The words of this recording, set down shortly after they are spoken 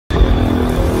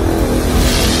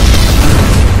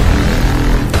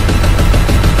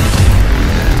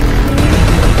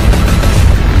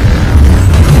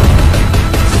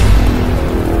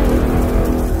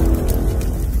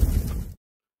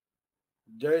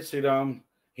జై శ్రీరామ్.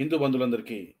 హిందూ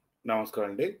బంధువులందరికీ నమస్కారం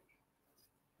అండి.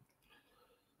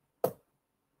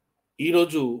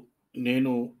 ఈరోజు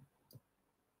నేను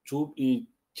చూ ఈ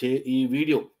ఈ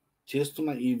వీడియో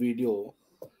చేస్తున్న ఈ వీడియో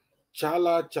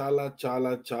చాలా చాలా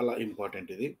చాలా చాలా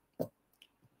ఇంపార్టెంట్. ఇది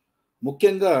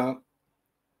ముఖ్యంగా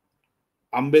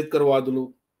అంబేద్కర్ వాదులు,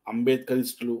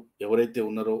 అంబేద్కరిస్టులు ఎవరైతే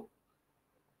ఉన్నారో,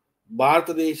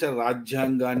 భారతదేశ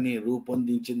రాజ్యాంగాన్ని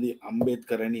రూపొందించింది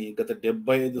అంబేద్కర్ అని గత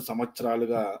 75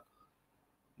 సంవత్సరాలుగా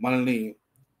మనల్ని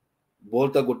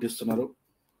బోల్తా కొట్టిస్తున్నారు.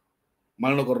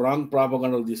 మనల్ని ఒక రాంగ్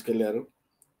ప్రాపగండాలో తీసుకెళ్లారు.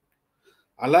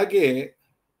 అలాగే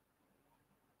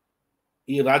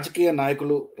ఈ రాజకీయ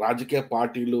నాయకులు, రాజకీయ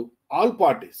పార్టీలు, ఆల్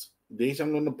పార్టీస్,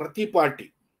 దేశంలో ఉన్న ప్రతి పార్టీ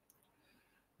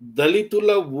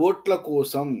దళితుల ఓట్ల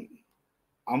కోసం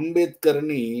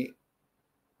అంబేద్కర్ని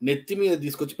నెత్తి మీద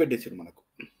తీసుకొచ్చి పెట్టేసారు. మనకు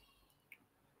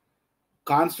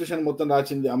కాన్స్టిట్యూషన్ మొత్తం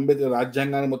రాసింది అంబేద్కర్,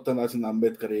 రాజ్యాంగాన్ని మొత్తం రాసింది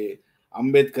అంబేద్కరే.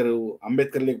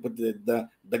 అంబేద్కర్ లేకపోతే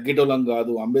దగ్గేటోళ్ళం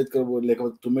కాదు, అంబేద్కర్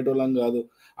లేకపోతే తుమ్మేటోళ్ళం కాదు,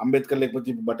 అంబేద్కర్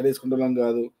లేకపోతే బట్టలు వేసుకునేటోళ్ళం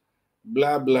కాదు,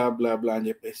 బ్లా బ్లా బ్లా బ్లా అని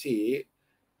చెప్పేసి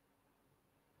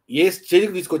ఏ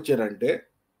స్టేజ్కి తీసుకొచ్చారంటే,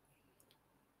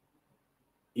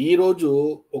 ఈరోజు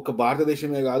ఒక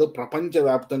భారతదేశమే కాదు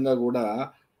ప్రపంచవ్యాప్తంగా కూడా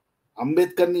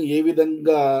అంబేద్కర్ని ఏ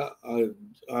విధంగా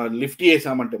లిఫ్ట్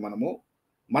చేశామంటే మనం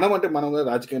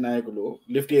రాజకీయ నాయకులు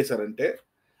లిఫ్ట్ చేశారంటే,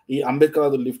 ఈ అంబేద్కర్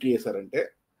వాదులు లిఫ్ట్ చేశారంటే,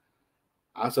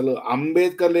 అసలు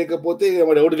అంబేద్కర్ లేకపోతే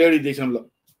ఎవడు లేడు ఈ దేశంలో,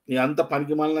 అంత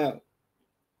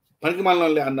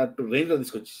పనికిమాలిన అన్నట్టు రేంజ్లో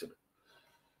తీసుకొచ్చేసారు.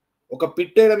 ఒక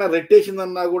పిట్టేదన్నా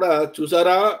రెట్టేసిందన్నా కూడా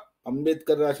చూసారా,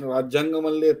 అంబేద్కర్ రాసిన రాజ్యాంగం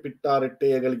వల్లే పిట్ట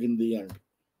రెట్టేయగలిగింది అంటే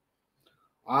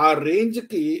ఆ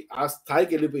రేంజ్కి, ఆ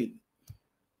స్థాయికి వెళ్ళిపోయింది.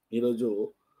 ఈరోజు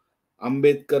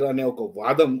అంబేద్కర్ అనే ఒక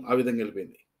వాదం ఆ విధంగా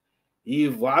వెళ్ళిపోయింది. ఈ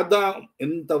వాదం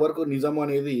ఎంతవరకు నిజం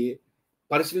అనేది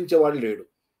పరిశీలించేవాడు లేడు.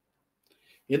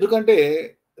 ఎందుకంటే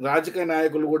రాజకీయ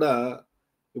నాయకులు కూడా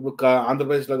ఇప్పుడు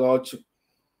ఆంధ్రప్రదేశ్లో కావచ్చు,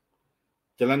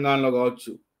 తెలంగాణలో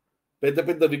కావచ్చు, పెద్ద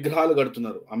పెద్ద విగ్రహాలు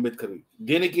కడుతున్నారు అంబేద్కర్.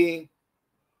 దేనికి?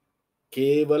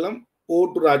 కేవలం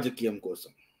ఓటు రాజకీయం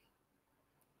కోసం.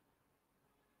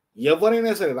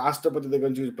 ఎవరైనా సరే, రాష్ట్రపతి దగ్గర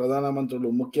నుంచి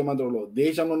ప్రధానమంత్రులు, ముఖ్యమంత్రులు,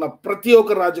 దేశంలో ఉన్న ప్రతి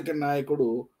ఒక్క రాజకీయ నాయకుడు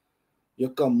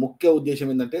యొక్క ముఖ్య ఉద్దేశం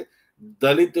ఏంటంటే,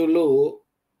 దళితులు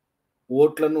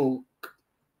ఓట్లను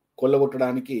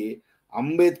కొల్లగొట్టడానికి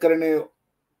అంబేద్కర్ అనే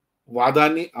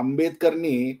వాదాన్ని,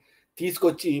 అంబేద్కర్ని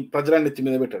తీసుకొచ్చి ప్రజల నెత్తి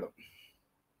మీద పెట్టడం.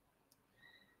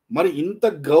 మరి ఇంత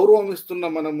గౌరవం ఇస్తున్న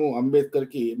మనము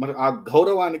అంబేద్కర్కి, మరి ఆ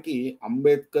గౌరవానికి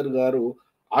అంబేద్కర్ గారు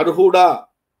అర్హుడా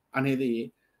అనేది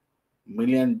 $1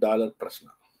 మిలియన్ ప్రశ్న.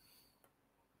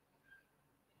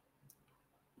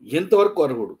 ఎంతవరకు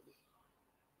అర్హుడు?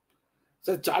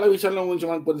 సరే, చాలా విషయాల గురించి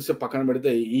మనం కొద్దిసేపు పక్కన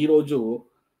పెడితే, ఈరోజు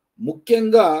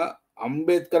ముఖ్యంగా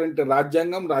అంబేద్కర్ అంటే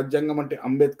రాజ్యాంగం అంటే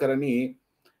అంబేద్కర్ అని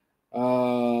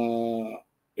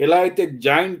ఎలా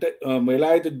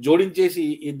అయితే జోడించేసి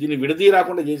దీన్ని విడదీ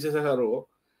రాకుండా చేసేసారో,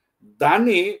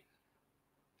 దాన్ని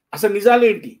అసలు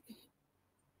నిజాలేంటి?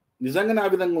 నిజంగానే ఆ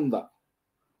విధంగా ఉందా?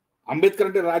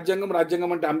 అంబేద్కర్ అంటే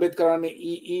రాజ్యాంగం అంటే అంబేద్కర్ అనే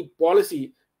ఈ పాలసీ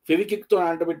ఫెవికిక్తో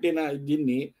అంటబెట్టిన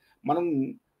దీన్ని మనం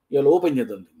ఇవాళ ఓపెన్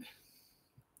చేద్దాం. దీన్ని,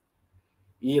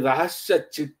 ఈ రహస్య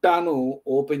చిట్టాను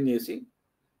ఓపెన్ చేసి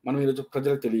మనం ఈరోజు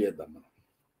ప్రజలకు తెలియజేద్దాం మనం.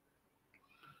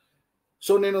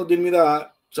 సో నేను దీని మీద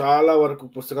చాలా వరకు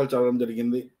పుస్తకాలు చదవడం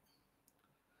జరిగింది,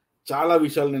 చాలా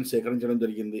విషయాలు నేను సేకరించడం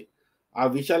జరిగింది. ఆ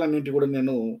విషయాలన్నింటి కూడా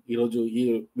నేను ఈరోజు ఈ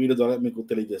వీడియో ద్వారా మీకు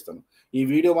తెలియజేస్తాను. ఈ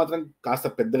వీడియో మాత్రం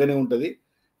కాస్త పెద్దగానే ఉంటుంది,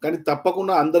 కానీ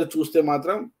తప్పకుండా అందరు చూస్తే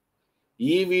మాత్రం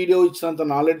ఈ వీడియో ఇచ్చినంత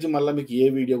నాలెడ్జ్ మళ్ళీ మీకు ఏ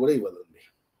వీడియో కూడా ఇవ్వదండి.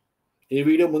 ఈ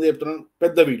వీడియో ముందు చెప్తున్నాను,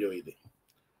 పెద్ద వీడియో ఇది,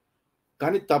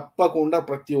 కానీ తప్పకుండా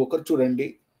ప్రతి ఒక్కరు చూడండి.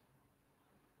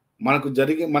 మనకు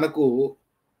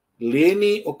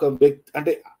లేని ఒక వ్యక్తి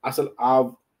అంటే, అసలు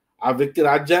ఆ వ్యక్తి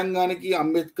రాజ్యాంగానికి,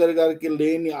 అంబేద్కర్ గారికి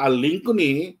లేని ఆ లింకుని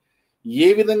ఏ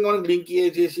విధంగా మనకు లింక్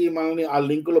చేసి మనల్ని ఆ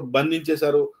లింకులో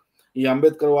బంధించేశారు ఈ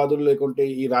అంబేద్కర్ వాదులు, లేకుంటే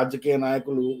ఈ రాజకీయ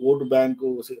నాయకులు. ఓటు బ్యాంకు,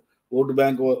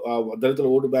 దళితుల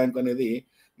ఓటు బ్యాంకు అనేది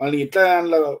మనల్ని ఇట్లా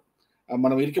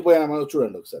మనం ఇరికిపోయామో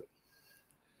చూడండి ఒకసారి.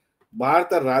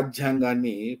 భారత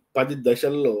రాజ్యాంగాన్ని 10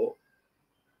 దశల్లో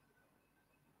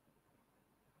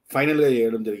ఫైనల్గా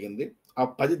చేయడం జరిగింది. ఆ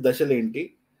 10 దశలు ఏంటి,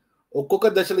 ఒక్కొక్క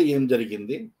దశలో ఏం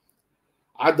జరిగింది,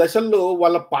 ఆ దశల్లో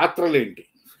వాళ్ళ పాత్రలేంటి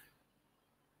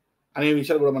అనే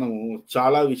విషయాలు కూడా మనము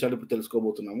చాలా విషయాలు ఇప్పుడు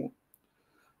తెలుసుకోబోతున్నాము.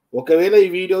 ఒకవేళ ఈ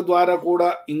వీడియో ద్వారా కూడా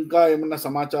ఇంకా ఏమన్నా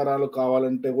సమాచారాలు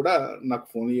కావాలంటే కూడా నాకు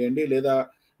ఫోన్ చేయండి, లేదా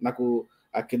నాకు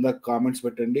ఆ కింద కామెంట్స్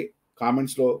పెట్టండి.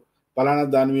 కామెంట్స్లో పలానా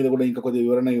దాని మీద కూడా ఇంకా కొద్దిగా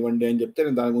వివరణ ఇవ్వండి అని చెప్తే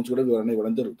నేను దాని గురించి కూడా వివరణ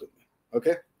ఇవ్వడం జరుగుతుంది.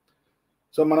 ఓకే,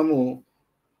 సో మనము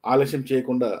ఆలస్యం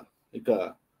చేయకుండా ఇక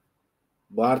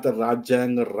భారత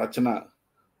రాజ్యాంగ రచన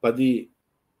 10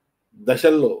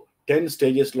 దశల్లో 10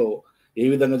 స్టేజెస్‌లో ఏ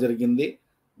విధంగా జరిగింది?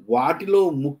 వాటిలో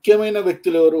ముఖ్యమైన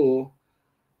వ్యక్తులెవరు?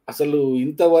 అసలు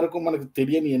ఇంతవరకు మనకు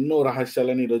తెలియని ఎన్నో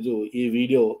రహస్యాలను ఈరోజు ఈ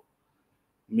వీడియో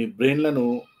మీ బ్రెయిన్‌లను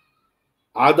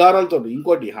ఆధారాలతోటి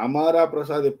ఇంకోటి హమారా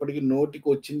ప్రసాద్ ఎప్పటికి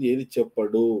నోటికొచ్చింది ఏది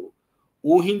చెప్పడు.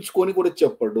 ఊహించుకొని కూడా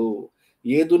చెప్పడు.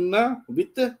 ఏదున్నా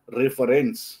విత్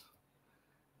రిఫరెన్స్.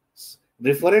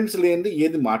 రిఫరెన్స్ లేనిది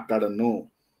ఏది మాట్లాడను.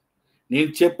 నేను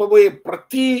చెప్పబోయే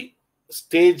ప్రతి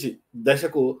స్టేజ్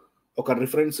దశకు ఒక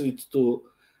రిఫరెన్స్ ఇస్తూ,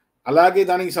 అలాగే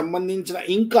దానికి సంబంధించిన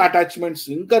ఇంకా అటాచ్‌మెంట్స్,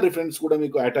 ఇంకా రిఫరెన్స్ కూడా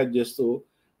మీకు అటాచ్ చేస్తూ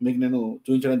మీకు నేను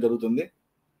చూపించడం జరుగుతుంది.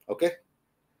 ఓకే.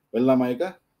 వెళ్దామా ఇక?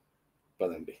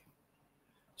 పదండి.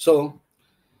 సో,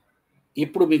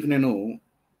 ఇప్పుడు మీకు నేను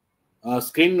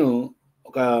స్క్రీన్‌ను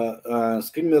ఒక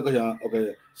స్క్రీన్ మీద ఒక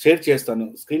షేర్ చేస్తాను.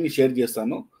 స్క్రీన్‌ని షేర్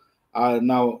చేస్తాను.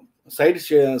 నా సైడ్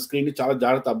స్క్రీన్‌ని చాలా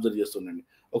జాగ్రత్తగా అబ్జర్వ్ చేస్తుండండి.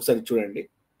 ఒకసారి చూడండి.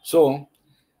 సో,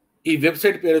 ఈ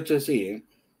వెబ్‌సైట్ పేరొచ్చేసి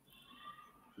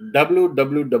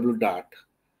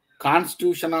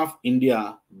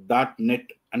www.constitutionofindia.net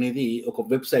అనేది ఒక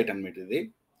వెబ్‌సైట్ అన్నమాట ఇది.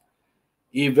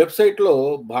 ఈ వెబ్‌సైట్‌లో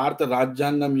భారత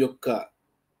రాజ్యాంగం యొక్క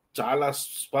చాలా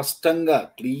స్పష్టంగా,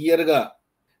 క్లియర్‌గా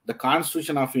ద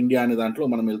కాన్స్టిట్యూషన్ ఆఫ్ ఇండియా అనే దాంట్లో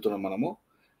మనం వెళ్తున్నాం మనము.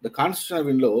 ద కాన్స్టిట్యూషన్ ఆఫ్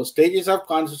ఇండియాలో స్టేజెస్ ఆఫ్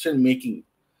కాన్స్టిట్యూషన్ మేకింగ్.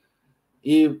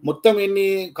 ఈ మొత్తం ఎన్ని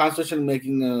కాన్స్టిట్యూషన్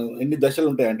మేకింగ్ ఎన్ని దశలు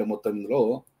ఉంటాయంటే మొత్తం ఇందులో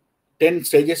 10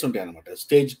 స్టేజెస్ ఉంటాయన్నమాట.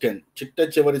 స్టేజ్ 10 చిట్ట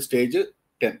చివరి స్టేజ్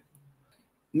 10.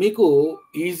 మీకు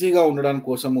ఈజీగా ఉండడానికి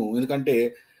కోసము, ఎందుకంటే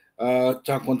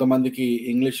కొంతమందికి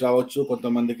ఇంగ్లీష్ రావచ్చు,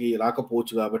 కొంతమందికి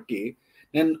రాకపోవచ్చు కాబట్టి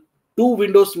నేను 2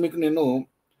 విండోస్ మీకు నేను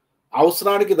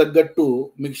అవసరానికి తగ్గట్టు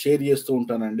మీకు షేర్ చేస్తూ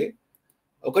ఉంటానండి.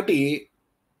 ఒకటి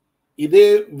ఇదే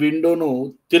విండోను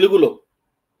తెలుగులో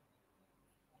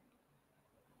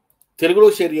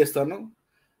షేర్ చేస్తాను.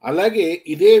 అలాగే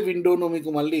ఇదే విండోను మీకు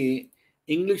మళ్ళీ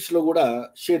ఇంగ్లీష్‌లో కూడా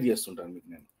షేర్ చేస్తుంటాను మీకు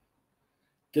నేను.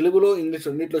 తెలుగులో, ఇంగ్లీష్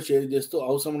రెండిట్లో షేర్ చేస్తూ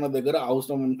అవసరం ఉన్న దగ్గర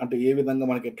అవసరం అంటే ఏ విధంగా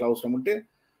మనకి ఎట్లా అవసరం ఉంటే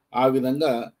ఆ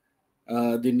విధంగా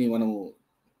దీన్ని మనము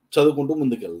చదువుకుంటూ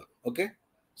ముందుకెళ్దాం. ఓకే.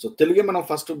 సో, తెలుగే మనం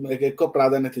ఫస్ట్ ఎక్కువ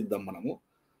ప్రాధాన్యత ఇద్దాం మనము.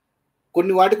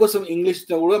 కొన్ని వాటి కోసం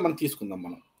ఇంగ్లీష్‌లో కూడా మనం తీసుకుందాం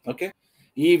మనం. ఓకే.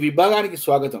 ఈ విభాగానికి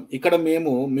స్వాగతం. ఇక్కడ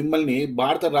మేము మిమ్మల్ని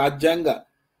భారత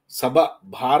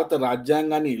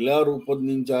రాజ్యాంగాన్ని ఎలా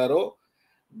రూపొందించారో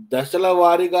దశల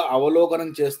వారీగా అవలోకనం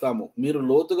చేస్తాము. మీరు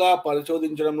లోతుగా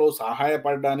పరిశోధించడంలో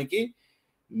సహాయపడడానికి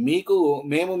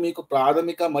మేము మీకు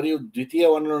ప్రాథమిక మరియు ద్వితీయ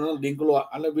వనరులను లింకులు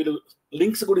వీళ్ళు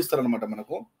లింక్స్ కూడా ఇస్తారనమాట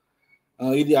మనకు.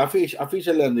 ఇది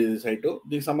అఫీషియల్ అండి ఇది సైటు.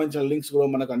 దీనికి సంబంధించిన లింక్స్ కూడా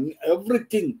మనకు అన్ని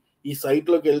ఎవ్రీథింగ్ ఈ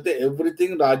సైట్‌లోకి వెళ్తే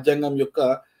ఎవ్రీథింగ్ రాజ్యాంగం యొక్క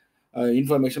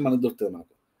ఇన్ఫర్మేషన్ మనకు దొరుకుతుంది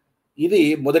మనకు. ఇది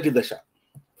మొదటి దశ.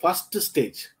 First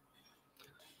stage.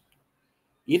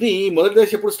 ఇది మొదటి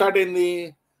దశ ఎప్పుడు స్టార్ట్ అయింది?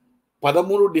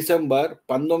 13 డిసెంబర్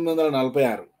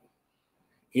 1946,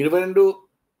 22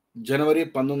 జనవరి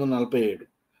 1947.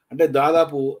 అంటే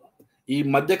దాదాపు ఈ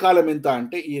మధ్యకాలం ఎంత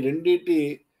అంటే ఈ రెండిటి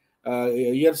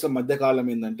ఇయర్స్ మధ్యకాలం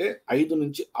ఏందంటే 5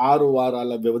 నుంచి 6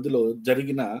 వారాల వ్యవధిలో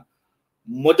జరిగిన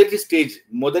మొదటి స్టేజ్,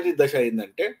 మొదటి దశ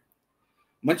ఏందంటే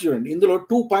మంచి చూడండి. ఇందులో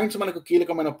 2 పాయింట్స్ మనకు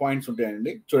కీలకమైన పాయింట్స్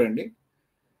ఉంటాయండి. చూడండి.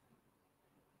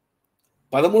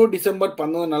 13 డిసెంబర్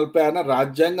 1946న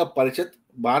రాజ్యాంగ పరిషత్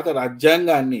భారత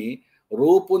రాజ్యాంగాన్ని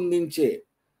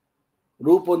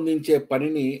రూపొందించే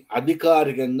పనిని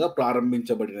అధికారికంగా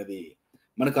ప్రారంభించబడినది.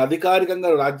 మనకు అధికారికంగా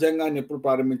రాజ్యాంగాన్ని ఎప్పుడు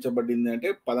ప్రారంభించబడింది అంటే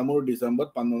 13 డిసెంబర్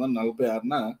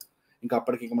 1946న. ఇంకా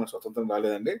అప్పటికి మనకు స్వతంత్రం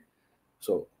రాలేదండి.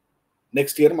 సో,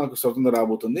 నెక్స్ట్ ఇయర్ మనకు స్వతంత్రం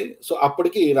రాబోతుంది. సో,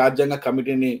 అప్పటికి రాజ్యాంగ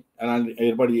కమిటీని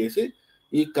ఏర్పాటు చేసి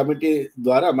ఈ కమిటీ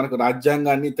ద్వారా మనకు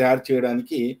రాజ్యాంగాన్ని తయారు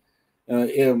చేయడానికి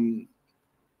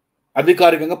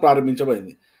అధికారికంగా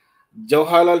ప్రారంభించబడింది.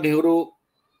 జవహర్లాల్ నెహ్రూ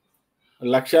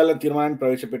లక్ష్యాల తీర్మానాన్ని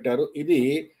ప్రవేశపెట్టారు. ఇది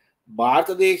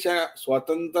భారతదేశ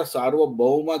స్వతంత్ర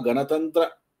సార్వభౌమ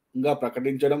గణతంత్రంగా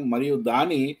ప్రకటించడం మరియు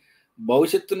దాని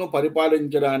భవిష్యత్తును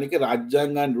పరిపాలించడానికి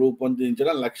రాజ్యాంగాన్ని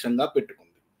రూపొందించడం లక్ష్యంగా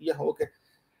పెట్టుకుంది. ఓకే.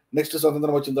 నెక్స్ట్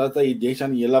స్వతంత్రం వచ్చిన తర్వాత ఈ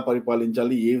దేశాన్ని ఎలా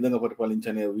పరిపాలించాలి, ఏ విధంగా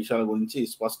పరిపాలించాలి అనే విషయాల గురించి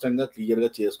స్పష్టంగా క్లియర్‌గా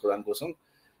చేసుకోవడానికి కోసం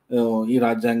ఈ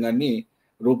రాజ్యాంగాన్ని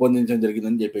రూపొందించడం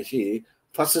జరిగిందని చెప్పేసి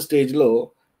ఫస్ట్ స్టేజ్‌లో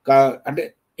అంటే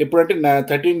ఎప్పుడంటే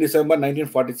 13 డిసెంబర్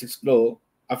 1946లో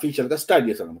అఫీషియల్‌గా స్టార్ట్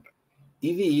చేశారనమాట.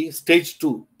 ఇది స్టేజ్ 2.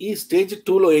 ఈ స్టేజ్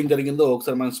 2లో ఏం జరిగిందో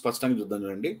ఒకసారి మనం స్పష్టంగా చూద్దాం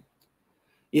చూడండి.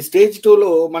 ఈ స్టేజ్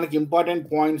 2లో మనకి ఇంపార్టెంట్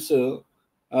పాయింట్స్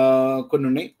కొన్ని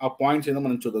ఉన్నాయి. ఆ పాయింట్స్ ఏదో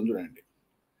మనం చూద్దాం చూడండి.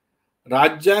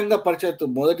 రాజ్యాంగ పరిషత్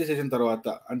మొదటి సెషన్ తర్వాత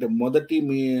అంటే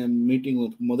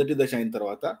మొదటి దశ అయిన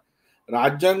తర్వాత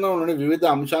రాజ్యాంగంలోని వివిధ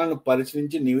అంశాలను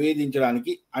పరిశీలించి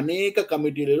నివేదించడానికి అనేక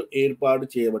కమిటీలు ఏర్పాటు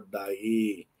చేయబడ్డాయి.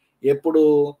 ఎప్పుడు?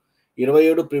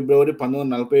 27 ఫిబ్రవరి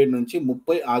 1947 నుంచి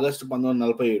 30 ఆగస్టు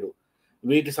 1947.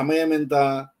 వీటి సమయం ఎంత?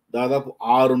 దాదాపు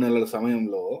 6 నెలల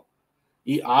సమయంలో,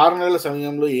 ఈ 6 నెలల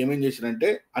సమయంలో ఏమేం చేసిరంటే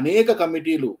అనేక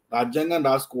కమిటీలు రాజ్యాంగం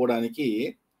రాసుకోవడానికి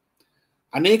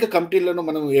అనేక కమిటీలను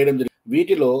మనం వేయడం జరిగింది.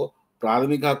 వీటిలో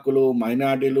ప్రాథమిక హక్కులు,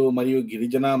 మైనారిటీలు మరియు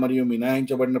గిరిజన మరియు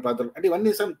మినహాయించబడిన ప్రాంతాలు అంటే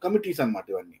ఇవన్నీ సమ్ కమిటీస్ అన్నమాట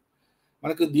ఇవన్నీ.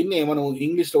 మనకు దీన్నే మనం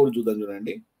ఇంగ్లీష్‌లో కూడా చూద్దాం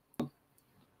చూడండి.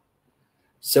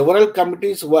 Several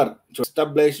committees were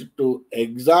established to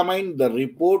examine the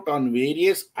report on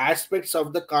various aspects of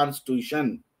the Constitution.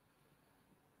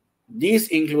 These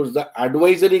includes the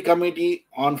Advisory Committee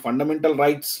on Fundamental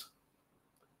Rights.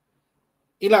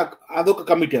 ఇలా అదొక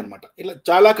కమిటీ అన్నమాట. ఇలా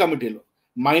చాలా కమిటీలు,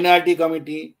 మైనారిటీ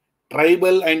కమిటీ,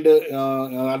 ట్రైబల్ అండ్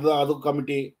అదొక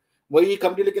కమిటీ. ఈ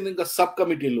కమిటీల కింద ఇంకా సబ్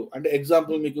కమిటీలు అంటే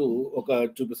ఎగ్జాంపుల్ మీకు ఒక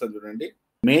చూపిస్తాను చూడండి.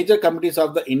 Major committees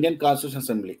of the Indian constitution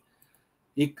assembly.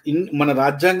 మన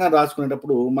రాజ్యాంగం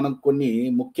రాసుకునేటప్పుడు మనం కొన్ని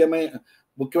ముఖ్యమైన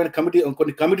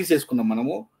కొన్ని కమిటీస్ వేసుకున్నాం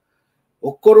మనము.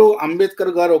 ఒక్కరు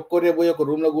అంబేద్కర్ గారు ఒక్కరే పోయి ఒక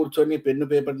రూమ్లో కూర్చొని పెన్ను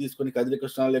పేపర్ తీసుకొని కదిరి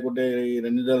కృష్ణ లేకుంటే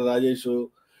రెండుజల రాజేష్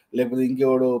లేకపోతే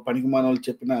ఇంకెవడు పనికి మానవులు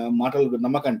చెప్పిన మాటలు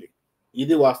నమ్మకండి.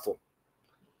 ఇది వాస్తవం.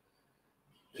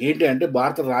 ఏంటి అంటే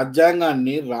భారత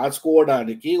రాజ్యాంగాన్ని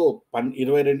రాసుకోవడానికి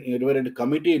 22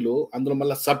 కమిటీలు, అందులో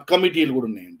మళ్ళీ సబ్ కమిటీలు కూడా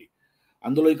ఉన్నాయండి.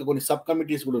 అందులో ఇంకా కొన్ని సబ్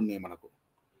కమిటీస్ కూడా ఉన్నాయి మనకు.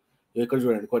 ఇక్కడ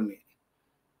చూడండి కొన్ని,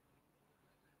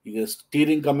 ఇక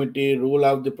steering committee, rule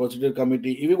of the procedure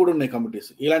committee, ఇవి కూడా ఉన్నాయి కమిటీస్.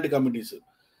 ఇలాంటి కమిటీస్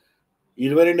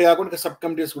 22 కాకుండా సబ్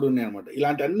కమిటీస్ కూడా ఉన్నాయి అనమాట.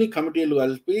 ఇలాంటి అన్ని కమిటీలు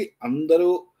కలిపి అందరూ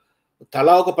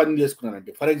తలా ఒక పని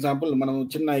చేసుకున్నారండి. ఫర్ ఎగ్జాంపుల్ మనం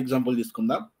చిన్న ఎగ్జాంపుల్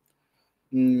తీసుకుందాం.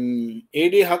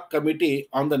 ఏడీ Haq committee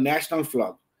on the national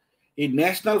flag. ఈ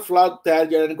నేషనల్ ఫ్లాగ్ తయారు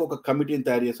చేయడానికి ఒక కమిటీని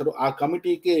తయారు చేశారు. ఆ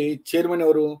కమిటీకి చైర్మన్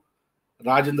ఎవరు?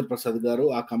 రాజేంద్ర ప్రసాద్ గారు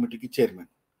ఆ కమిటీకి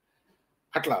చైర్మన్.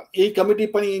 అట్లా ఈ కమిటీ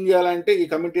పని ఏం చేయాలంటే, ఈ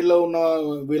కమిటీలో ఉన్న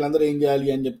వీళ్ళందరూ ఏం చేయాలి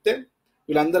అని చెప్తే,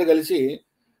 వీళ్ళందరూ కలిసి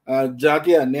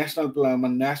జాతీయ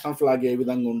మన నేషనల్ ఫ్లాగ్ ఏ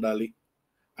విధంగా ఉండాలి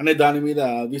అనే దాని మీద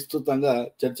విస్తృతంగా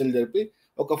చర్చలు జరిపి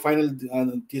ఒక ఫైనల్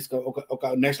ఒక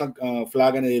నేషనల్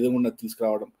ఫ్లాగ్ అనేది ఏదో ఉన్నది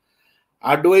తీసుకురావడం.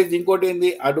 ఇంకోటి ఏంది,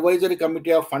 advisory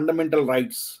committee of fundamental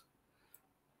rights.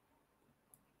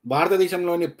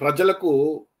 భారతదేశంలోని ప్రజలకు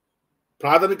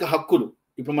ప్రాథమిక హక్కులు,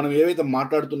 ఇప్పుడు మనం ఏవైతే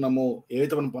మాట్లాడుతున్నామో,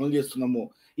 ఏవైతే మనం పనులు చేస్తున్నామో,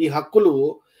 ఈ హక్కులు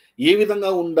ఏ విధంగా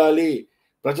ఉండాలి,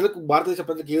 భారతదేశ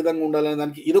ప్రజలకు ఏ విధంగా ఉండాలి అనే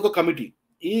దానికి ఇదొక కమిటీ.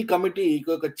 ఈ కమిటీ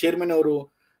ఒక చైర్మన్ ఎవరు?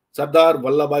 సర్దార్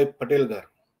వల్లభాయ్ పటేల్ గారు.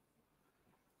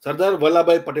 సర్దార్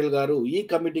వల్లభాయ్ పటేల్ గారు ఈ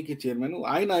కమిటీకి చైర్మన్.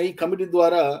 ఆయన ఈ కమిటీ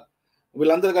ద్వారా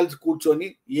వీళ్ళందరూ కలిసి కూర్చొని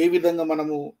ఏ విధంగా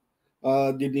మనము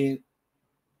దీన్ని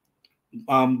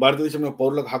భారతదేశంలో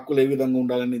పౌరులకు హక్కులు ఏ విధంగా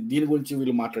ఉండాలని దీని గురించి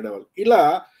వీళ్ళు మాట్లాడేవాళ్ళు. ఇలా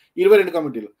 22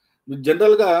 కమిటీలు.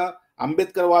 జనరల్గా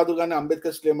అంబేద్కర్ వాదు కానీ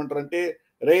అంబేద్కర్స్లు ఏమంటారంటే,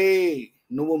 రే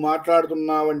నువ్వు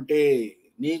మాట్లాడుతున్నావంటే,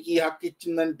 నీకు ఈ హక్కు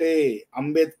ఇచ్చిందంటే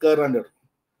అంబేద్కర్ అన్నారు.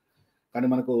 కానీ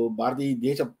మనకు భారతీయ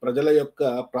దేశ ప్రజల యొక్క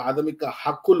ప్రాథమిక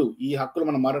హక్కులు, ఈ హక్కులు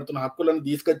మనం మాట్లాడుతున్న హక్కులను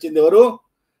తీసుకొచ్చింది ఎవరు?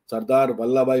 సర్దార్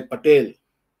వల్లభాయ్ పటేల్.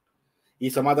 ఈ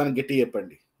సమాధానం గట్టి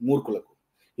చెప్పండి మూర్ఖులకు.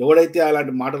 ఎవడైతే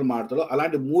అలాంటి మాటలు మాట్లాడతారో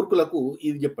అలాంటి మూర్ఖులకు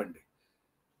ఇది చెప్పండి.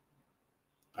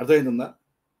 అర్థమైందా?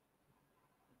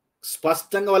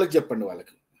 స్పష్టంగా వాళ్ళకి చెప్పండి.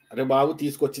 వాళ్ళకి, అరే బాబు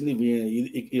తీసుకొచ్చింది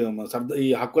ఈ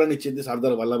హక్కులను ఇచ్చింది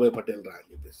సర్దార్ వల్లభాయ్ పటేల్ రా అని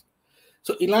చెప్పేసి.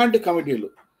 సో ఇలాంటి కమిటీలు,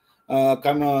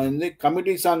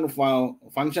 committees on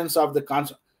functions of the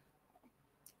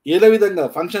ఏదో విధంగా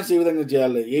ఫంక్షన్స్ ఏ విధంగా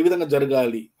చేయాలి, ఏ విధంగా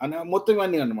జరగాలి అని మొత్తం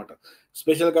ఇవన్నీ అనమాట.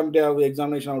 Special committee of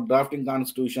examination of drafting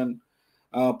constitution,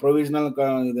 provisional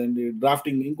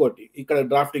drafting. ఇంకోటి ఇక్కడ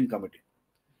డ్రాఫ్టింగ్ కమిటీ,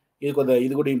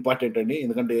 ఇది కూడా ఇంపార్టెంట్ అండి.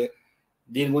 ఎందుకంటే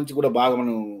దీని గురించి కూడా బాగా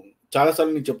మనం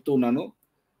చాలాసార్లు నేను చెప్తూ ఉన్నాను.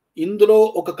 ఇందులో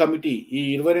ఒక కమిటీ, ఈ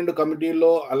 22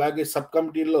 కమిటీల్లో అలాగే సబ్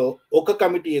కమిటీల్లో ఒక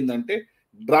కమిటీ ఏంటంటే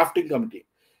డ్రాఫ్టింగ్ కమిటీ.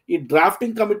 ఈ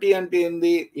డ్రాఫ్టింగ్ కమిటీ అంటే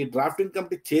ఏంది, ఈ డ్రాఫ్టింగ్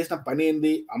కమిటీ చేసిన పని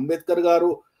ఏంది, అంబేద్కర్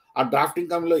గారు ఆ డ్రాఫ్టింగ్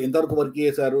కమిటీలో ఎంతవరకు వర్క్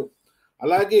చేశారు,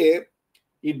 అలాగే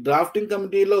ఈ డ్రాఫ్టింగ్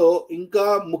కమిటీలో ఇంకా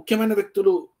ముఖ్యమైన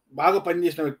వ్యక్తులు, బాగా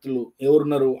పనిచేసిన వ్యక్తులు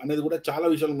ఎవరున్నారు అనేది కూడా చాలా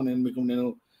విషయాలు నేను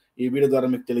ఈ వీడియో ద్వారా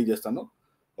మీకు తెలియజేస్తాను.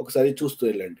 ఒకసారి చూస్తూ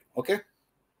వెళ్ళండి. ఓకే,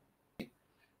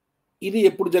 ఇది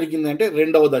ఎప్పుడు జరిగిందంటే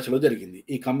 2వ దశలో జరిగింది.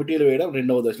 ఈ కమిటీలు వేయడం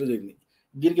 2వ దశలో జరిగింది.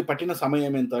 దీనికి పట్టిన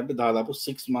సమయం ఎంత అంటే దాదాపు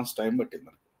 6 months టైం పట్టింది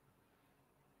మనకు.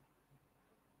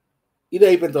 ఇది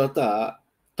అయిపోయిన తర్వాత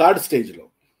 3rd స్టేజ్లో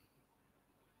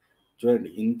చూడండి,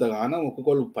 ఇంతగానో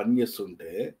ఒక్కొక్కళ్ళు పని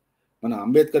చేస్తుంటే మన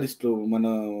అంబేద్కరిస్టులు, మన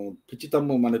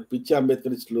పిచ్చి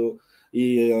అంబేద్కరిస్టులు, ఈ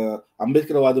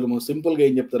అంబేద్కర్ వాదులు సింపుల్గా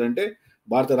ఏం చెప్తారంటే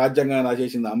భారత రాజ్యాంగాన్ని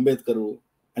రాసేసింది అంబేద్కరు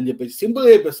అని చెప్పేసి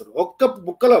సింపుల్గా చెప్పేస్తారు. ఒక్క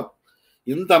బుక్కలో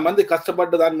ఇంతమంది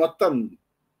కష్టపడ్డ దాన్ని మొత్తం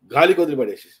గాలి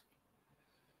వదిలిపడేసి.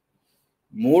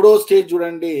 3వ స్టేజ్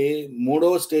చూడండి.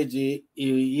 3వ స్టేజ్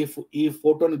ఈ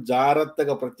ఫోటోని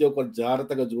జాగ్రత్తగా ప్రతి ఒక్కరు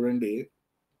జాగ్రత్తగా చూడండి.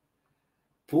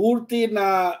 పూర్తి నా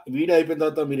వీడియో అయిపోయిన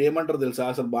తర్వాత మీరు ఏమంటారో తెలుసా?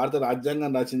 అసలు భారత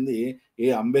రాజ్యాంగం రాసింది ఏ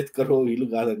అంబేద్కరో వీళ్ళు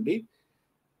కాదండి.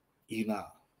 ఈయన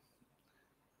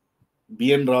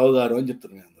బిఎన్ రావు గారు అని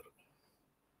చెప్తున్నారు మీ అందరూ.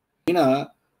 ఈయన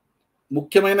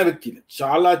ముఖ్యమైన వ్యక్తి.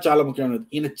 చాలా చాలా ముఖ్యమైన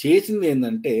వ్యక్తి. ఈయన చేసింది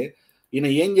ఏందంటే, ఈయన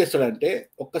ఏం చేస్తాడంటే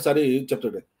ఒక్కసారి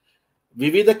చెప్తాడు.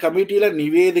 వివిధ కమిటీల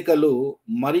నివేదికలు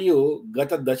మరియు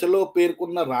గత దశలో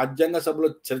పేర్కొన్న రాజ్యాంగ సభలో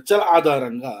చర్చల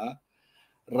ఆధారంగా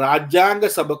రాజ్యాంగ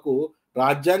సభకు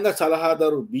రాజ్యాంగ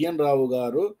సలహాదారు బిఎన్ రావు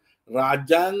గారు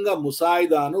రాజ్యాంగ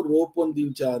ముసాయిదాను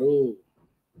రూపొందించారు.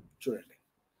 చూడండి,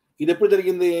 ఇది ఎప్పుడు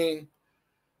జరిగింది?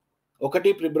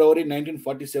 1 ఫిబ్రవరి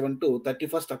 1947 టు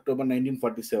 31 అక్టోబర్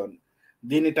 1947.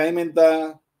 దీని టైం ఎంత?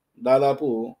 దాదాపు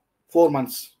 4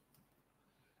 months,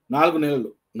 4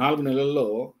 నెలలు. 4 నెలల్లో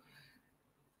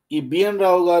ఈ బిఎన్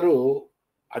రావు గారు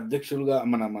అధ్యక్షులుగా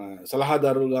మన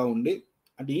సలహాదారులుగా ఉండి,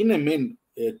 అంటే ఈయన మెయిన్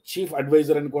చీఫ్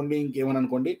అడ్వైజర్ అనుకోండి, ఇంకేమని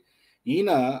అనుకోండి,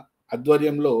 ఈయన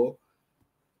ఆధ్వర్యంలో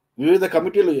వివిధ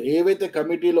కమిటీలు, ఏవైతే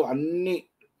కమిటీలు అన్ని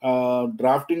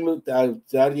డ్రాఫ్టింగ్లు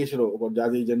తయారు చేసారో, ఒక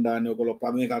జాతీయ జెండా అని, ఒకళ్ళు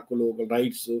ప్రాథమిక హక్కులు, ఒక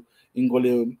రైట్స్,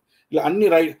 ఇంకోళ్ళు ఇలా అన్ని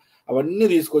అవన్నీ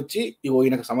తీసుకొచ్చి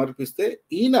ఈయనకు సమర్పిస్తే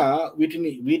ఈయన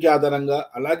వీటి ఆధారంగా,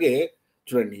 అలాగే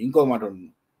చూడండి ఇంకో మాట ఉంది,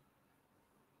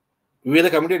 వివిధ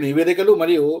కమిటీ నివేదికలు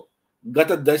మరియు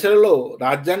గత దశలలో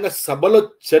రాజ్యాంగ సభలో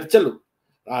చర్చలు.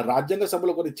 ఆ రాజ్యాంగ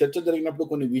సభలో కొన్ని చర్చలు జరిగినప్పుడు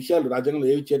కొన్ని విషయాలు, రాజ్యాంగంలో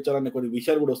ఏవి చేర్చాలనే కొన్ని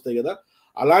విషయాలు కూడా వస్తాయి కదా,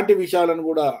 అలాంటి విషయాలను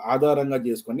కూడా ఆధారంగా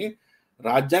చేసుకొని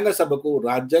రాజ్యాంగ సభకు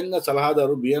రాజ్యాంగ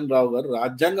సలహాదారు బిఎన్ రావు గారు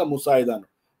రాజ్యాంగ ముసాయిదాను,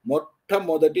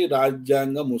 మొట్టమొదటి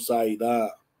రాజ్యాంగ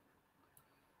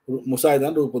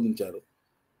ముసాయిదాను రూపొందించారు.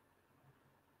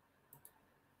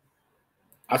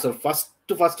 అసలు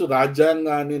ఫస్ట్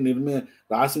రాజ్యాంగాన్ని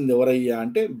రాసింది ఎవరయ్యా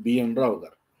అంటే బిఎన్ రావు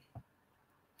గారు.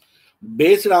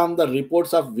 Based on the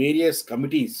reports of various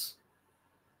committees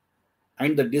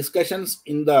and the discussions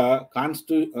in the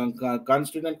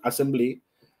constitution assembly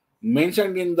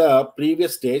mentioned in the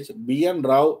previous stage, B.N.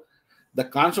 Rao, the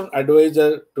constitutional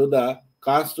advisor to the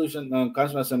Constitution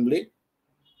Assembly,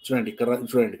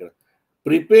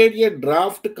 prepared a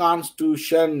draft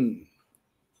constitution.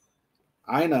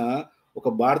 ఆయన ఒక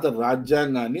భారత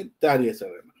రాజ్యాంగాన్ని తయారు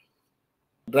చేశారు.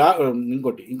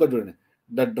 ఇంకోటి చూడండి,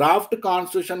 the draft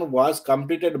constitution was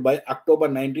completed by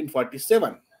October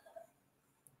 1947.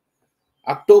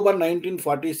 October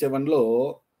 1947లో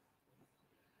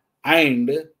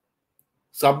and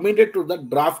submitted to the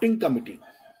drafting committee.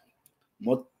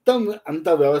 మొత్తం అంత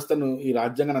వ్యవస్థను, ఈ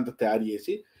రాజ్యాంగాన్ని అంతా తయారు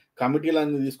చేసి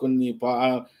కమిటీలన్నీ తీసుకొని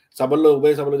సభల్లో,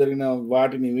 ఉభయ సభలో జరిగిన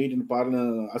వీటిని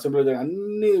అసెంబ్లీలో జరిగిన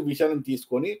అన్ని విషయాలను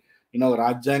తీసుకొని ఈయన ఒక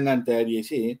రాజ్యాంగాన్ని తయారు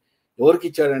చేసి ఎవరికి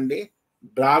ఇచ్చాడండి?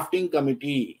 డ్రాఫ్టింగ్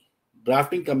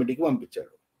కమిటీకి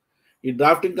పంపించాడు. ఈ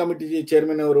డ్రాఫ్టింగ్ కమిటీ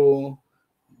చైర్మన్ ఎవరు?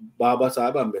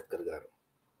 బాబాసాహెబ్ అంబేద్కర్ గారు.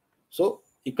 సో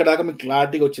ఇక్కడ దాకా మీకు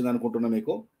క్లారిటీగా వచ్చింది అనుకుంటున్నా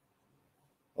మీకు.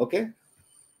 ఓకే,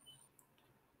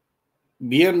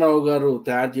 బిఎన్ రావు గారు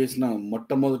తయారు చేసిన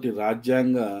మొట్టమొదటి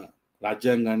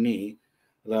రాజ్యాంగాన్ని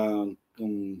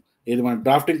ఏది మన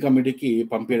డ్రాఫ్టింగ్ కమిటీకి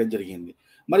పంపించడం జరిగింది.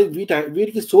 మరి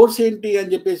వీటికి సోర్స్ ఏంటి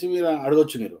అని చెప్పేసి మీరు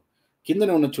అడగొచ్చు. మీరు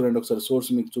కిందనే ఉన్న చూడండి, ఒకసారి సోర్స్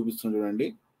మీకు చూపిస్తున్నాను చూడండి.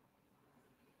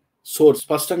 సోర్స్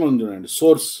స్పష్టంగా ఉంది చూడండి.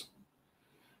 Source: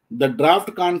 the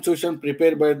draft constitution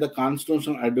prepared by the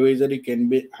constitutional advisory can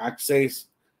be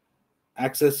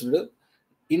accessed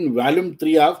in volume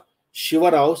 3 of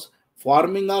శివరావుస్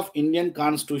farming of Indian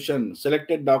constitution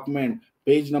selected document,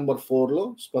 page number 4లో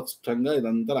స్పష్టంగా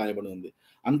ఇదంతా రాయబడి ఉంది.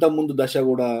 అంతకుముందు దశ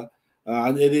కూడా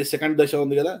ఇది సెకండ్ దశ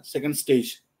ఉంది కదా, సెకండ్ స్టేజ్.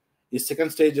 ఈ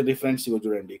సెకండ్ స్టేజ్ రిఫరెన్స్ ఇవ్వ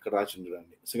చూడండి, ఇక్కడ రాసింది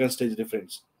చూడండి, second stage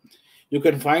reference. You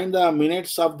can find the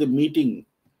minutes of the meeting,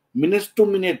 minute to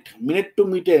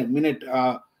minute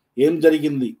ఏం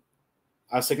జరిగింది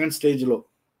ఆ సెకండ్ స్టేజ్లో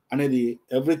అనేది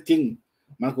ఎవ్రీథింగ్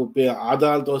మనకు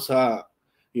ఆధారాలతో సహా.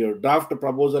 Your draft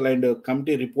proposal and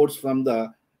committee reports from the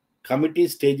committee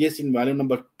stages in volume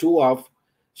number 2 of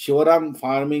Shivaram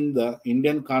Farming the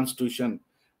Indian Constitution,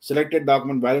 selected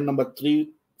document volume number 3,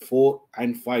 4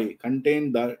 and 5 contain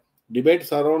the debate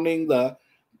surrounding the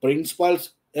principles,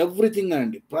 everything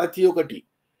and ప్రతి ఒక్కటి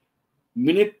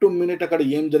minute to minute అక్కడ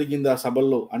ఏం జరిగింది ఆ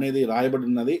సభల్లో అనేది రాయబడి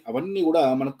ఉన్నది. అవన్నీ కూడా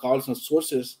మనకు కావాల్సిన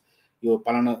సోర్సెస్,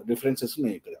 పలానా రిఫరెన్సెస్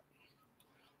ఉన్నాయి ఇక్కడ.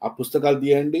 ఆ పుస్తకాలు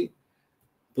తీయండి,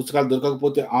 పుస్తకాలు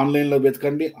దొరకకపోతే ఆన్లైన్లో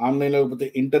వెతకండి, ఆన్లైన్లో లేకపోతే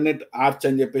ఇంటర్నెట్ ఆర్చ్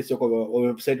అని చెప్పేసి ఒక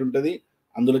వెబ్సైట్ ఉంటుంది,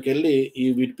 అందులోకి వెళ్ళి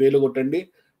వీటి పేర్లు కొట్టండి,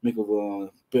 మీకు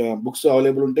బుక్స్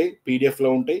అవైలబుల్ ఉంటాయి, పీడిఎఫ్లో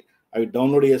ఉంటాయి, అవి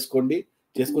డౌన్లోడ్ చేసుకొని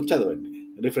చదవండి,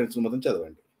 రిఫరెన్స్ మొత్తం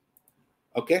చదవండి.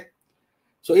 ఓకే,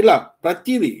 సో ఇలా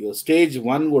ప్రతిదీ స్టేజ్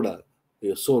 1 కూడా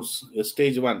సోర్స్.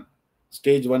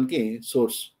 స్టేజ్ 1కి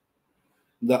source.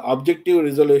 The objective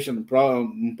resolution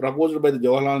proposed by the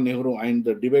Jawaharlal Nehru and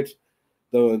the debates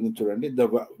చూడండి, the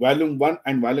volume 1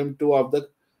 and volume 2 of the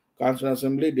constitution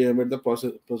assembly debate the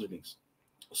proceedings.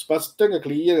 స్పష్టంగా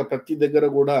క్లియర్గా ప్రతి దగ్గర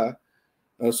కూడా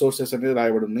సోర్సెస్ అనేది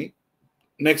రాయబడి ఉన్నాయి.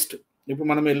 నెక్స్ట్ ఇప్పుడు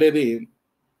మనం వెళ్ళేది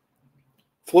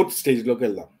 4th స్టేజ్లోకి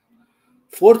వెళ్దాం.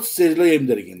 4th స్టేజ్లో ఏం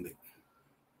జరిగింది?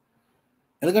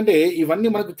 ఎందుకంటే ఇవన్నీ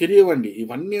మనకు తెలియవండి.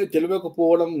 ఇవన్నీ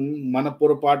తెలియకపోవడం మన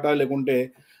పొరపాట, లేకుంటే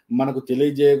మనకు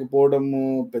తెలియజేయకపోవడము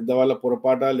పెద్దవాళ్ళ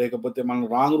పొరపాట, లేకపోతే మనం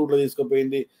రాంగ్ రూట్లో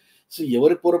తీసుకుపోయింది. సో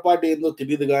ఎవరి పొరపాటు ఏందో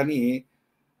తెలియదు కానీ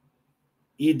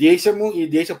ఈ దేశము, ఈ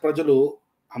దేశ ప్రజలు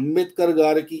అంబేద్కర్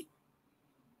గారికి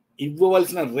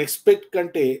ఇవ్వవలసిన రెస్పెక్ట్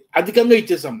కంటే అధికంగా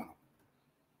ఇచ్చేసాం మనం.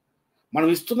 మనం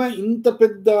ఇస్తున్న ఇంత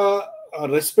పెద్ద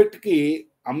రెస్పెక్ట్కి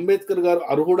అంబేద్కర్ గారు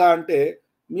అర్హుడా అంటే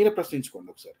మీరే ప్రశ్నించుకోండి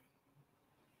ఒకసారి.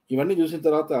 ఇవన్నీ చూసిన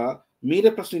తర్వాత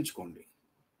మీరే ప్రశ్నించుకోండి.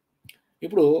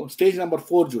 ఇప్పుడు స్టేజ్ నెంబర్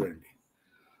 4 చూడండి.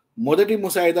 మొదటి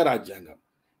ముసాయిదా రాజ్యాంగం.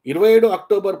 27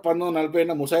 అక్టోబర్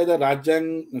 1940 ముసాయిదా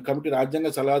కమిటీ రాజ్యాంగ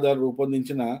సలహాదారు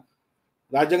రూపొందించిన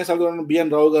రాజ్యాంగ సలహాదారు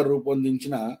బిఎన్ రావు గారు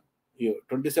రూపొందించిన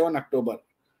 27 అక్టోబర్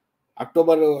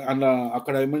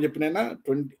అక్కడ ఏమని చెప్పినైనా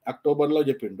 20 అక్టోబర్లో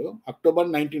చెప్పిండు. అక్టోబర్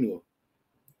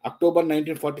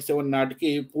 1947 నాటికి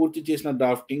పూర్తి చేసిన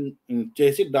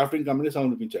డ్రాఫ్టింగ్ కమిటీ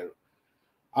సమర్పించాడు.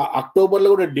 ఆ అక్టోబర్లో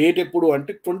కూడా డేట్ ఎప్పుడు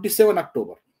అంటే 27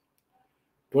 అక్టోబర్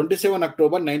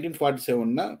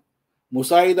 1947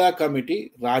 ముసాయిదా కమిటీ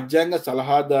రాజ్యాంగ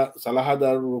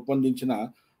సలహాదారు రూపొందించిన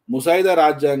ముసాయిదా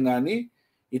రాజ్యాంగాన్ని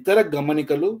ఇతర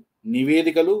గమనికలు,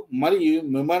 నివేదికలు మరియు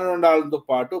మెమోరాండాలతో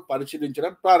పాటు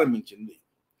పరిశీలించడం ప్రారంభించింది.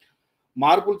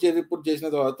 మార్పులు చేర్పులు చేసిన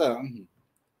తర్వాత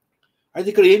అయితే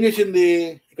ఇక్కడ ఏం చేసింది?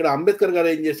 ఇక్కడ అంబేద్కర్ గారు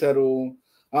ఏం చేశారు?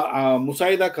 ఆ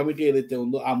ముసాయిదా కమిటీ ఏదైతే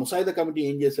ఉందో ఆ ముసాయిదా కమిటీ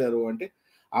ఏం చేశారు అంటే,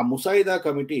 ఆ ముసాయిదా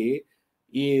కమిటీ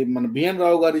ఈ మన బిఎన్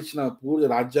రావు గారు ఇచ్చిన పూర్తి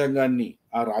రాజ్యాంగాన్ని,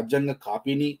 ఆ రాజ్యాంగ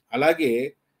కాపీని, అలాగే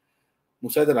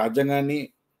ముసాయిదా రాజ్యాంగాన్ని,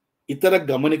 ఇతర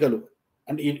గమనికలు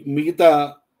అంటే మిగతా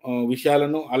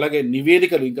విషయాలను, అలాగే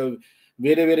నివేదికలు, ఇంకా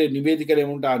వేరే వేరే నివేదికలు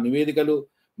ఏముంటే ఆ నివేదికలు,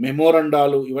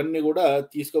 మెమోరండాలు ఇవన్నీ కూడా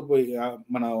తీసుకుపోయి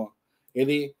మన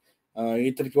ఏది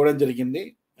ఇతనికి ఇవ్వడం జరిగింది,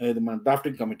 మన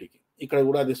డ్రాఫ్టింగ్ కమిటీకి. ఇక్కడ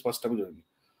కూడా అది స్పష్టంగా చూడండి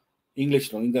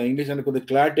ఇంగ్లీష్లో. ఇంకా ఇంగ్లీష్ అంటే కొద్దిగా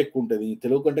క్లారిటీ ఎక్కువ ఉంటుంది,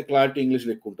 తెలుగు కంటే క్లారిటీ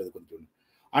ఇంగ్లీష్లో ఎక్కువ ఉంటుంది కొంచెం.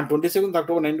 On 27th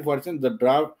October 1947, the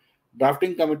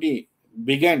drafting committee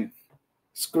began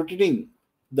scrutining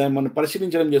దాన్ని మనం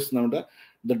పరిశీలించడం చేస్తున్నామంట.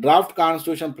 The draft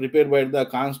constitution prepared by the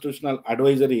constitutional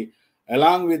advisory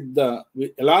along with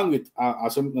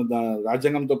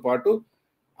రాజ్యాంగంతో పాటు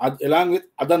along with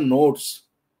other notes,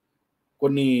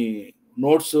 కొన్ని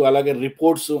నోట్స్, అలాగే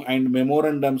reports and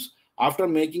memorandums. After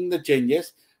making the changes,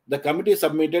 the committee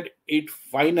submitted its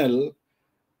final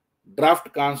draft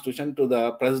constitution to the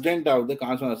president of the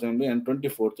Constitutional Assembly on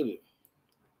 24th.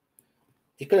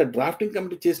 ఇక్కడ drafting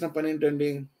committee చేసిన పని ఏంటండి?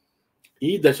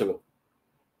 ఈ దశలో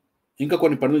ఇంకా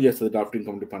కొన్ని పనులు చేస్తుంది డ్రాఫ్టింగ్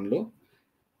కమిటీ పనులు.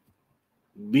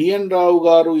 బిఎన్ రావు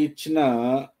గారు ఇచ్చిన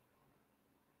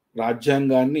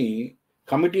రాజ్యాంగాన్ని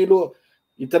కమిటీలు,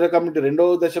 ఇతర కమిటీ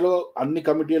రెండవ దశలో అన్ని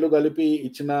కమిటీలు కలిపి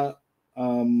ఇచ్చిన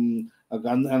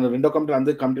రెండో కమిటీ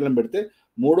అందరి కమిటీలను పెడితే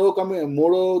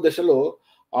మూడో దశలో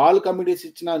ఆల్ కమిటీస్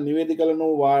ఇచ్చిన నివేదికలను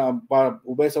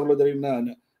ఉభయ సభలో జరిగిన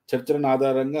చర్చలను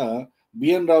ఆధారంగా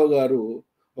బిఎన్ రావు గారు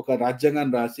ఒక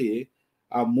రాజ్యాంగాన్ని రాసి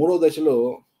ఆ మూడో దశలో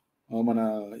మన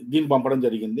దీన్ని పంపడం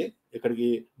జరిగింది ఇక్కడికి,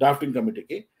 డ్రాఫ్టింగ్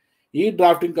కమిటీకి. ఈ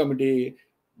డ్రాఫ్టింగ్ కమిటీ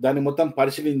దాన్ని మొత్తం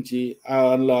పరిశీలించి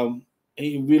అందులో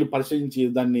వీళ్ళు పరిశీలించి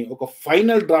దాన్ని ఒక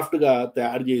ఫైనల్ డ్రాఫ్ట్గా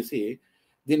తయారు చేసి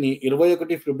దీన్ని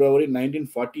 21 ఫిబ్రవరి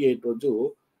 1948 రోజు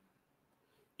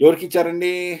ఎవరికి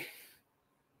ఇచ్చారండి?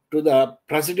 To the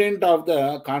president of the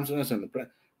constitution.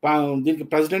 దీనికి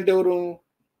ప్రెసిడెంట్ ఎవరు?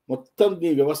 మొత్తం ఈ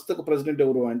వ్యవస్థకు ప్రెసిడెంట్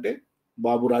ఎవరు అంటే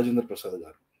బాబు రాజేంద్ర ప్రసాద్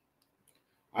గారు.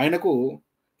 ఆయనకు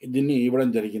దీన్ని ఇవ్వడం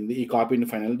జరిగింది, ఈ కాపీని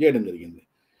ఫైనల్ చేయడం జరిగింది.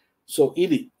 సో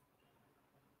ఇది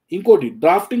ఇంకోటి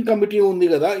డ్రాఫ్టింగ్ కమిటీ ఉంది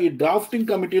కదా, ఈ డ్రాఫ్టింగ్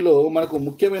కమిటీలో మనకు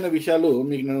ముఖ్యమైన విషయాలు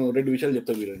మీకు నేను 2 విషయాలు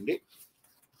చెప్తా వినండి.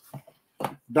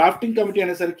 డ్రాఫ్టింగ్ కమిటీ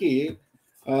అనేసరికి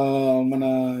మన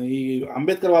ఈ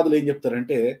అంబేద్కర్ వాదులు ఏం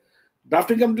చెప్తారంటే,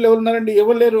 డ్రాఫ్టింగ్ కమిటీలో ఎవరు ఉన్నారండి?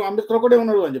 ఎవరు లేరు, అంబేద్కర్ ఒకటే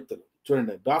ఉన్నారు అని చెప్తారు.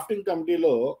 చూడండి, డ్రాఫ్టింగ్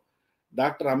కమిటీలో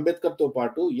డాక్టర్ అంబేద్కర్తో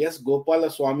పాటు ఎస్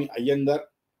గోపాలస్వామి అయ్యంగార్,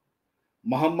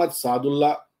 మహమ్మద్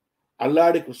సాదుల్లా,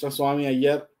 అల్లాడి కృష్ణస్వామి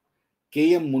అయ్యర్,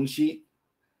 కేఎం మున్షి,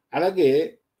 అలాగే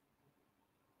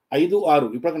 5, 6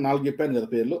 ఇప్పుడు 4 చెప్పాను కదా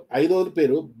పేర్లు. 5వది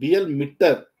పేరు బిఎల్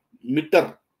మిట్టర్.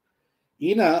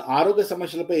 ఈయన ఆరోగ్య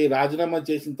సమస్యలపై రాజీనామా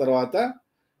చేసిన తర్వాత,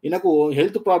 ఈయనకు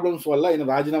హెల్త్ ప్రాబ్లమ్స్ వల్ల ఈయన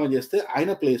రాజీనామా చేస్తే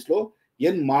ఆయన ప్లేస్లో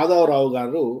ఎన్ మాధవరావు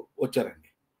గారు వచ్చారండి.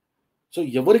 సో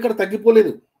ఎవరిక్కడ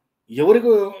తగ్గిపోలేదు, ఎవరు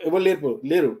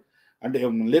లేరు అంటే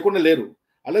లేకుండా లేరు.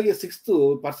 అలాగే 6th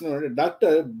person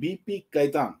doctor BP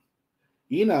Khaitan,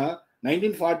 ఈయన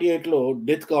 1948లో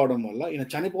డెత్ కావడం వల్ల, ఈయన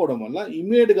చనిపోవడం వల్ల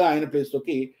ఇమ్మీడియట్‌గా ఆయన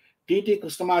ప్లేస్‌లోకి టీటీ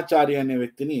కృష్ణమాచారి అనే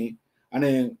వ్యక్తిని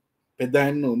అనే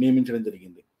పెద్దాయనను నియమించడం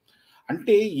జరిగింది.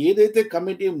 అంటే ఏదైతే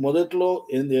కమిటీ మొదట్లో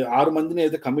 6 మందిని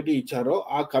అయితే కమిటీ ఇచ్చారో,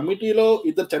 ఆ కమిటీలో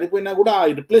ఇద్దరు చనిపోయినా కూడా ఆ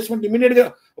రిప్లేస్‌మెంట్ ఇమ్మీడియేట్‌గా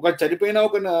ఒక చనిపోయినా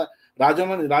ఒక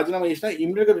రాజీనామా చేసినా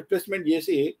ఇమ్మీడియేట్‌గా రిప్లేస్‌మెంట్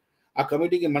చేసి ఆ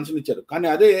కమిటీకి మనుషులిచ్చారు. కానీ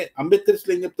అదే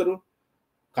అంబేద్కరిస్టులు ఏం చెప్తారు?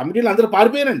 కమిటీలో అందరూ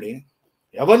పారిపోయారండి.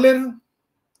 ఎవరు లేరు.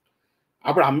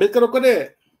 అప్పుడు అంబేద్కర్ ఒక్కడే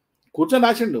కూర్చొని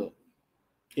రాసిండు.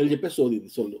 వీళ్ళు చెప్పే సోది ఇది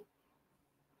సొల్లు.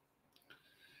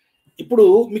 ఇప్పుడు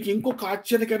మీకు ఇంకొక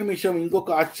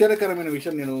ఆశ్చర్యకరమైన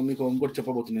విషయం నేను మీకు ఇంకోటి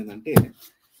చెప్పబోతున్నా ఏంటంటే,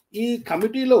 ఈ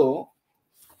కమిటీలో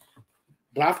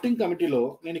డ్రాఫ్టింగ్ కమిటీలో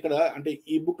నేను ఇక్కడ అంటే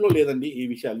ఈ బుక్‌లో లేదండి ఈ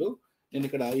విషయాలు. నేను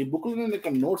ఈ బుక్‌లో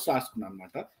నోట్స్ రాసుకున్నాను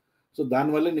అన్నమాట. సో,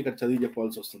 దానివల్ల నేను ఇక్కడ చదివి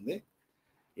చెప్పాల్సి వస్తుంది.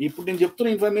 ఇప్పుడు నేను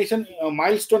చెప్తున్న ఇన్ఫర్మేషన్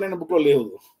మైల్ స్టోన్ అనే బుక్‌లో లేవు.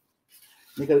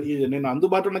 నేను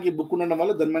అందుబాటులో నాకు ఈ బుక్ ఉండడం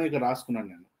వల్ల దాని మీద ఇక్కడ రాసుకున్నాను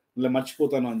నేను. ఇలా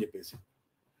మర్చిపోతాను అని చెప్పేసి.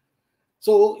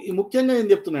 సో, ఈ ముఖ్యంగా ఏం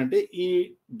చెప్తున్నా అంటే, ఈ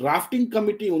డ్రాఫ్టింగ్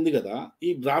కమిటీ ఉంది కదా! ఈ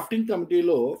డ్రాఫ్టింగ్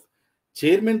కమిటీలో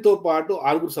చైర్మన్‌తో పాటు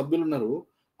 6 సభ్యులున్నారు.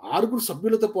 6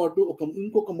 సభ్యులతో పాటు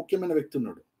ఇంకొక ముఖ్యమైన వ్యక్తి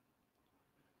ఉన్నాడు.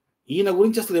 ఈయన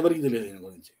గురించి అసలు ఎవరికీ తెలియదు ఈయన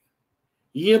గురించి.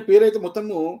 ఈయన పేరైతే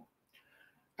మొత్తము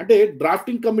అంటే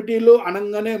డ్రాఫ్టింగ్ కమిటీలో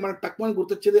అనంగానే మనకు టక్కుమని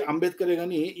గుర్తొచ్చేది అంబేద్కరే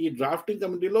గాని, ఈ డ్రాఫ్టింగ్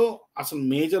కమిటీలో అసలు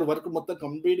మేజర్ వర్క్ మొత్తం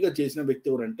కంప్లీట్‌గా చేసిన వ్యక్తి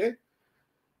ఎవరంటే,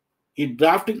 ఈ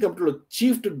డ్రాఫ్టింగ్ కమిటీలో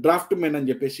చీఫ్ డ్రాఫ్ట్ మెన్ అని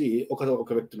చెప్పేసి ఒక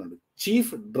వ్యక్తి ఉన్నాడు.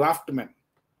 Chief draft men.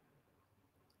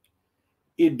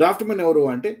 ఈ డ్రాఫ్ట్ మెన్ ఎవరు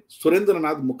అంటే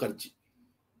సురేంద్రనాథ్ ముఖర్జీ.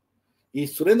 ఈ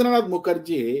సురేంద్రనాథ్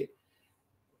ముఖర్జీ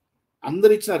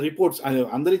అందరిచ్చిన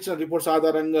రిపోర్ట్స్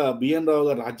ఆధారంగా బిఎన్ రావు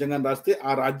గారు రాజ్యాంగాన్ని రాస్తే,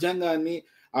 ఆ రాజ్యాంగాన్ని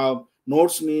ఆ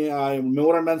నోట్స్‌ని ఆ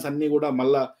మెమోరాండమ్స్ అన్నీ కూడా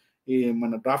మళ్ళా ఈ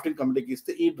మన డ్రాఫ్టింగ్ కమిటీకి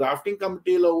ఇస్తే, ఈ డ్రాఫ్టింగ్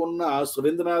కమిటీలో ఉన్న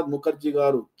సురేంద్రనాథ్ ముఖర్జీ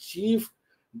గారు చీఫ్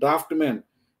డ్రాఫ్ట్ మెన్.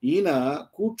 ఈయన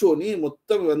కూర్చొని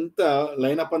మొత్తం అంతా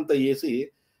లైనప్ అంతా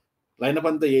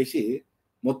చేసి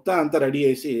మొత్తం అంతా రెడీ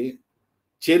చేసి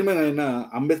చైర్మన్ అయిన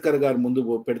అంబేద్కర్ గారు ముందు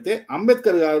పెడితే,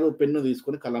 అంబేద్కర్ గారు పెన్ను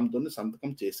తీసుకొని కలంతో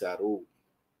సంతకం చేశారు.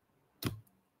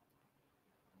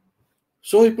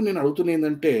 సో, ఇప్పుడు నేను అడుగుతున్నా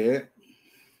ఏంటంటే,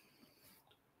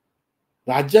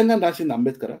 రాజ్యాంగం రాసింది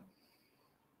అంబేద్కరా?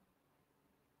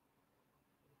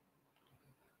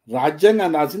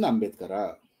 రాజ్యాంగాన్ని రాసింది అంబేద్కరా?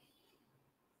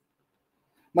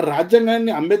 మరి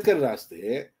రాజ్యాంగాన్ని అంబేద్కర్ రాస్తే,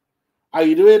 ఆ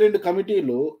 22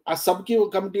 కమిటీలు, ఆ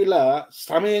కమిటీల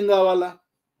శ్రమ ఏం కావాలా?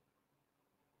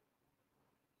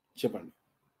 చెప్పండి.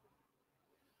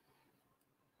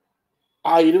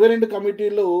 ఆ 22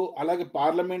 కమిటీలు అలాగే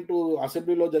పార్లమెంటు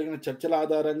అసెంబ్లీలో జరిగిన చర్చల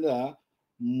ఆధారంగా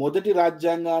మొదటి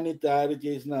రాజ్యాంగాన్ని తయారు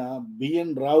చేసిన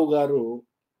బిఎన్ రావు గారు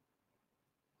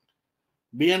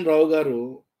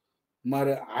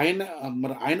మరి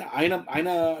ఆయన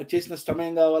చేసిన శ్రమ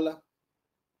ఏం కావాలా?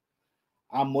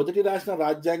 ఆ మొదటి రాసిన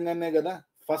రాజ్యాంగాన్నే కదా,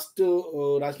 ఫస్ట్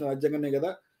రాసిన రాజ్యాంగాన్నే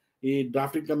కదా ఈ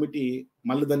డ్రాఫ్టింగ్ కమిటీ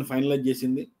మళ్ళీ దాన్ని ఫైనలైజ్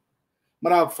చేసింది.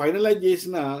 మరి ఆ ఫైనలైజ్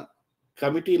చేసిన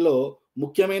కమిటీలో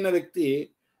ముఖ్యమైన వ్యక్తి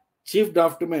chief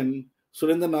draft men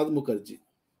Surendranath Mukherjee.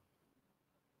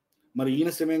 మరి ఈయన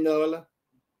శ్రమ ఏం కావాలా?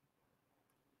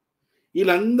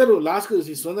 వీళ్ళందరూ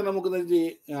లాస్ట్‌కి సురేంద్రనాథ్ ముఖర్జీ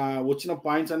వచ్చిన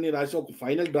పాయింట్స్ అన్ని రాసి ఒక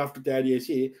ఫైనల్ డ్రాఫ్ట్ తయారు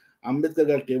చేసి అంబేద్కర్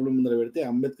గారి టేబుల్ ముందర పెడితే,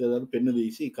 అంబేద్కర్ గారు పెన్ను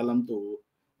తీసి కలంతో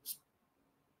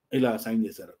ఇలా సైన్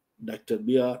చేశారు. డాక్టర్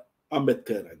బిఆర్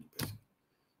అంబేద్కర్ అని చెప్పేసి.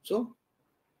 సో,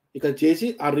 ఇక్కడ చేసి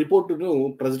ఆ రిపోర్టును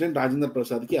ప్రెసిడెంట్ రాజేంద్ర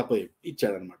ప్రసాద్‌కి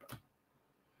ఇచ్చాడనమాట.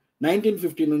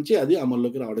 1950 నుంచి అది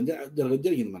అమల్లోకి రావడం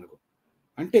జరిగింది మనకు.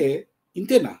 అంటే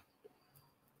ఇంతేనా?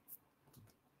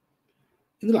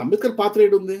 ఇందులో అంబేద్కర్ పాత్ర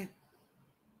ఏడుంది?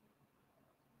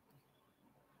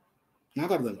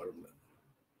 నాకు అర్థం కావడం లేదు.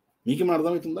 మీకేమైనా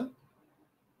అర్థమవుతుందా?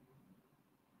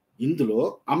 ఇందులో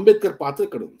అంబేద్కర్ పాత్ర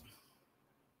ఎక్కడుంది?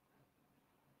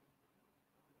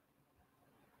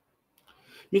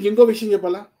 మీకు ఇంకో విషయం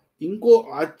చెప్పాలా? ఇంకో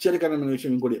ఆశ్చర్యకరమైన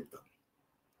విషయం ఇంకోటి చెప్తా.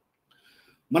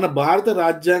 మన భారత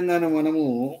రాజ్యాంగాన్ని మనము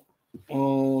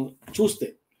చూస్తే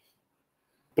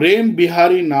ప్రేమ్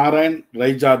బిహారీ నారాయణ్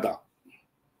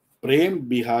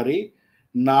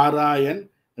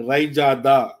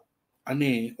రైజాదా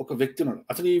అనే ఒక వ్యక్తి ఉన్నాడు.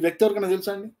 అసలు ఈ వ్యక్తి ఎవరికైనా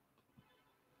తెలుసా అండి?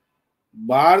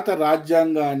 భారత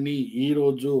రాజ్యాంగాన్ని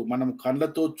ఈరోజు మనం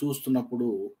కళ్ళతో చూస్తున్నప్పుడు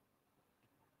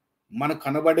మనకు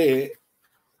కనబడే,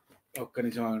 ఒక్క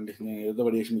నిమిషం అండి, నేను ఏదో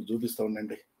చేసి మీకు చూపిస్తా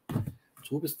ఉండండి.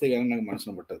 చూపిస్తే కానీ నాకు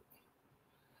మనసును పట్టదు,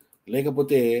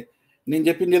 లేకపోతే నేను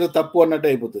చెప్పింది ఏదో తప్పు అన్నట్టు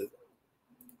అయిపోతుంది.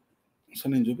 సో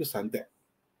నేను చూపిస్తా అంతే,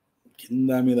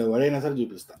 కింద మీద పడైనా సరే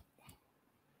చూపిస్తా.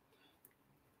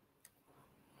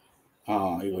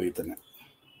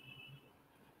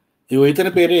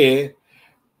 ఇతని పేరే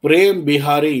ప్రేమ్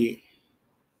బిహారీ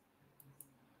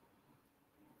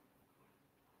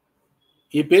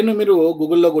ఈ పేరును మీరు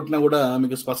గూగుల్‌లో కొట్టినా కూడా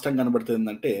మీకు స్పష్టంగా కనబడుతుంది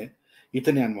ఏందంటే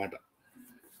ఇతనే అన్నమాట.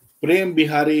 ప్రేమ్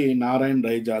బిహారీ నారాయణ్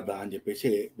రైజాదా అని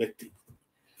చెప్పేసి వ్యక్తి.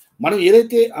 మనం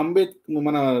ఏదైతే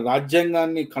మన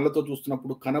రాజ్యాంగాన్ని కళ్ళతో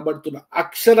చూస్తున్నప్పుడు కనబడుతున్న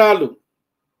అక్షరాలు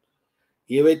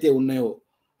ఏవైతే ఉన్నాయో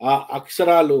ఆ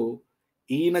అక్షరాలు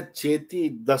ఈయన చేతి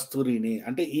దస్తూరిని,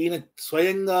 అంటే ఈయన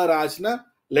స్వయంగా రాసిన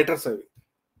లెటర్స్ అవి.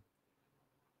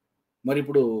 మరి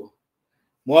ఇప్పుడు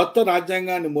మొత్తం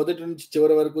రాజ్యాంగాన్ని మొదటి నుంచి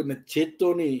చివరి వరకు ఈయన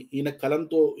చేత్తోని, ఈయన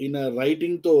కలంతో, ఈయన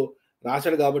రైటింగ్‌తో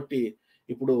రాశాడు కాబట్టి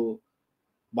ఇప్పుడు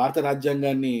భారత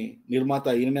రాజ్యాంగాన్ని నిర్మాత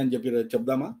ఈయననే అని చెప్పి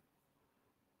చెప్దామా?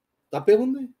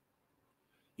 తప్పేముంది?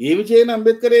 ఏమి చేయని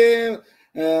అంబేద్కరే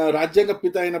రాజ్యాంగ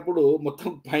పిత అయినప్పుడు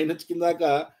మొత్తం పైనుంచి కింద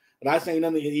దాకా రాసిన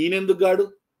ఈయనెందుకు గాడు?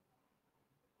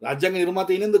 రాజ్యాంగ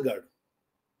నిర్మాత ఈయనెందుకు గాడు?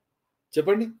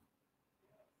 చెప్పండి.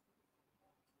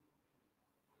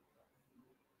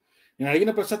 నేను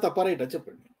అడిగిన ప్రశ్న తప్పా రైటా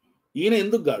చెప్పండి. ఈయన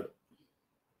ఎందుకు గాడు?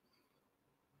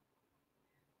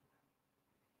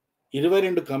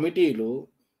 22 కమిటీలు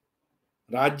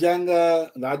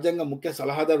రాజ్యాంగ ముఖ్య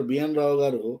సలహాదారు బిఎన్ రావు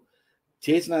గారు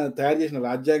తయారు చేసిన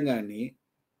రాజ్యాంగాన్ని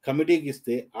కమిటీకి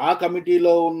ఇస్తే, ఆ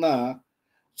కమిటీలో ఉన్న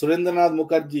సురేంద్రనాథ్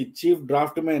ముఖర్జీ చీఫ్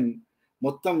డ్రాఫ్ట్‌మెన్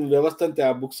మొత్తం వ్యవస్థ అంతా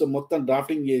ఆ బుక్స్ మొత్తం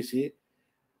డ్రాఫ్టింగ్ చేసి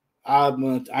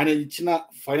ఆయన ఇచ్చిన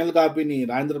ఫైనల్ కాపీని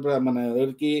మన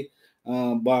ఎవరికి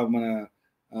మన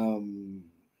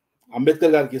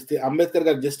అంబేద్కర్ గారికి ఇస్తే, అంబేద్కర్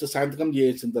గారు జస్ట్ సంతకం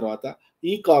చేసిన తర్వాత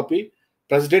ఈ కాపీ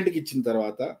ప్రెసిడెంట్‌కి ఇచ్చిన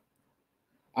తర్వాత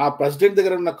ఆ ప్రెసిడెంట్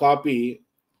దగ్గర ఉన్న కాపీ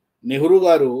నెహ్రూ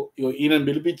గారు ఈయనను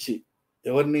పిలిపించి,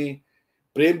 ఎవరిని,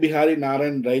 ప్రేమ్ బిహారీ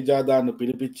నారాయణ్ రైజాదాను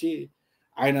పిలిపించి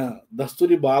ఆయన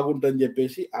దస్తూరి బాగుంటుందని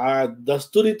చెప్పేసి ఆ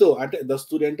దస్తూరితో, అంటే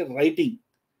దస్తూరి అంటే రైటింగ్,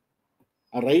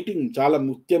 ఆ రైటింగ్ చాలా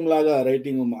ముత్యంలాగా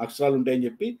రైటింగ్ అక్షరాలు ఉంటాయని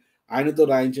చెప్పి ఆయనతో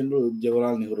రాయించిండ్రు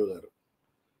జవహర్లాల్ నెహ్రూ గారు.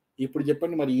 ఇప్పుడు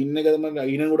చెప్పండి, మరి ఈయనే కదా, మరి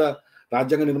ఈయన కూడా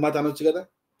రాజ్యాంగ నిర్మాత అనొచ్చు కదా,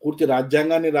 పూర్తి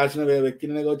రాజ్యాంగాన్ని రాసిన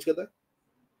వ్యక్తినే కావచ్చు కదా.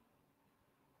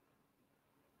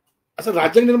 అసలు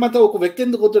రాజ్యాంగ నిర్మాత ఒక వ్యక్తి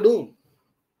ఎందుకు అవుతాడు?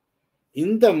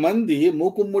 ఇంతమంది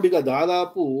మూకుమ్మడిగా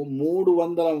దాదాపు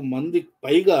 300 మంది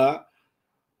పైగా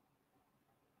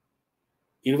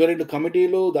 22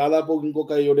 కమిటీలు, దాదాపు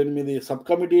ఇంకొక 7-8 సబ్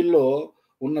కమిటీల్లో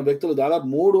ఉన్న వ్యక్తులు దాదాపు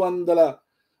 300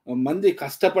 మంది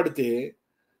కష్టపడితే,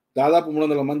 దాదాపు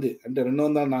 300 మంది అంటే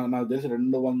 200, నాకు తెలిసి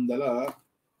 200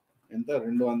 ఎంత,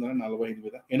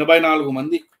 248, 84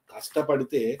 మంది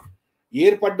కష్టపడితే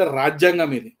ఏర్పడ్డ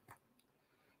రాజ్యాంగం ఇది.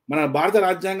 మన భారత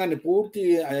రాజ్యాంగాన్ని పూర్తి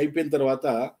అయిపోయిన తర్వాత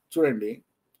చూడండి,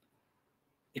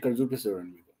 ఇక్కడ చూపిస్తా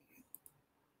చూడండి మీకు.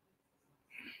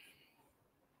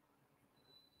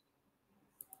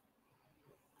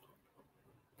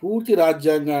 పూర్తి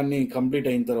రాజ్యాంగాన్ని కంప్లీట్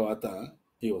అయిన తర్వాత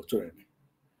ఇగో చూడండి,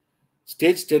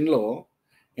 stage 10లో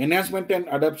enhancement and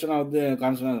adoption of the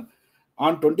constitution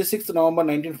on 26th November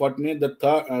 1948, the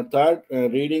third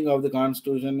reading of the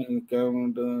Constitution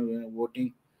voting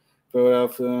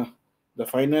of the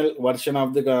final version of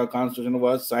the Constitution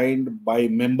was signed by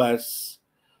members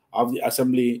of the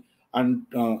Assembly and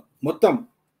మొత్తం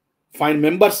 5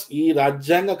 members ఈ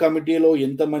రాజ్యాంగ కమిటీలో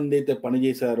ఎంతమంది అయితే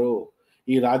పనిచేశారో,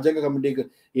 ఈ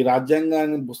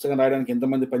రాజ్యాంగాన్ని పుస్తకం రాయడానికి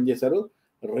ఎంతమంది పనిచేశారు,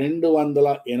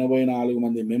 284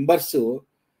 మంది మెంబర్స్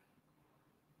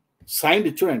సైన్డ్.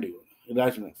 చూడండి,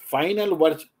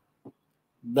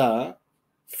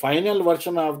 final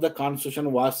version of the Constitution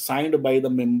was signed by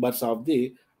the members of the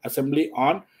Assembly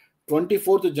on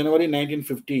 24th January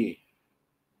 1950.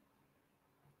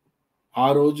 ఆ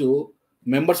రోజు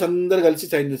మెంబర్స్ అందరు కలిసి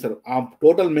సైన్ చేశారు. ఆ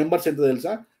టోటల్ మెంబర్స్ ఎంత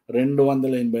తెలుసా,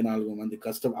 284 మంది.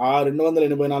 ఆ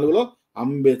 284లో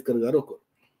అంబేద్కర్ గారు ఒకరు.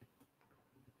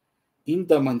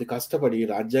 ఇంతమంది కష్టపడి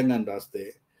రాజ్యాంగాన్ని రాస్తే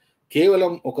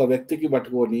కేవలం ఒక వ్యక్తికి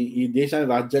పట్టుకొని ఈ దేశాన్ని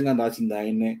రాజ్యాంగాన్ని రాసింది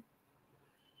ఆయన్నే,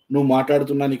 నువ్వు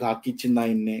మాట్లాడుతున్నా నీకు హక్కు ఇచ్చింది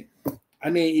ఆయన్నే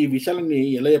అని ఈ విషయాలన్నీ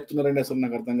ఎలా చెప్తున్నారండి అసలు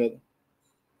నాకు అర్థం కాదు.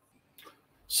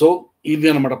 సో ఇది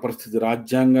అనమాట పరిస్థితి.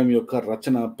 రాజ్యాంగం యొక్క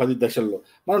రచన 10 దశల్లో.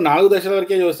 మనం 4 దశల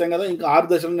వరకే చూస్తాం కదా, ఇంకా 6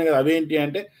 దశలు ఉన్నాయి కదా. అవేంటి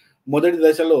అంటే, మొదటి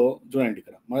దశలో చూడండి,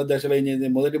 ఇక్కడ మొదటి దశలో ఏం చేసింది,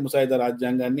 మొదటి ముసాయిదా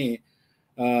రాజ్యాంగాన్ని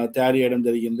తయారు చేయడం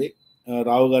జరిగింది.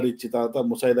 రావు గారు ఇచ్చిన తర్వాత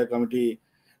ముసాయిదా కమిటీ,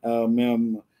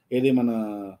 ఏది మన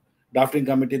డ్రాఫ్టింగ్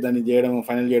కమిటీ దాన్ని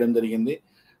ఫైనల్ చేయడం జరిగింది.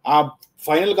 ఆ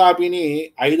ఫైనల్ కాపీని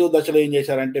 5వ దశలో ఏం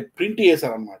చేశారంటే ప్రింట్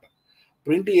చేశారనమాట.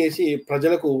 ప్రింట్ చేసి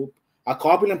ప్రజలకు ఆ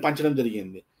కాపీలను పంచడం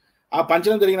జరిగింది. ఆ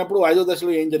పంచడం జరిగినప్పుడు 5వ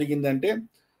దశలో ఏం జరిగిందంటే,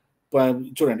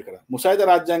 చూడండి ఇక్కడ, ముసాయిదా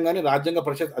రాజ్యాంగాన్ని రాజ్యాంగ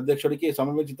పరిషత్ అధ్యక్షుడికి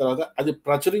సమర్పించిన తర్వాత అది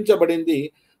ప్రచురించబడింది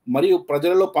మరియు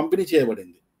ప్రజలలో పంపిణీ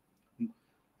చేయబడింది.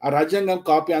 ఆ రాజ్యాంగం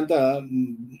కాపీ అంతా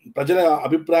ప్రజల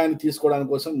అభిప్రాయాన్ని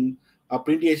తీసుకోవడానికి కోసం ఆ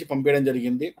ప్రింట్ చేసి పంపించడం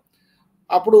జరిగింది.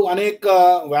 అప్పుడు అనేక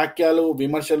వాక్యాలు,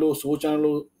 విమర్శలు,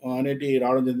 సూచనలు అనేటివి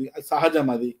రావడం జరిగింది. అది సహజం.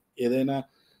 అది ఏదైనా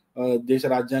దేశ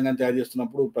రాజ్యాంగాన్ని తయారు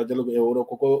చేస్తున్నప్పుడు ప్రజలు ఎవరో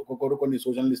ఒక్కొక్కరు కొన్ని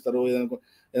సూచనలు ఇస్తారు,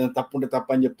 ఏదైనా తప్పు ఉంటే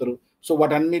తప్పు అని చెప్తారు. సో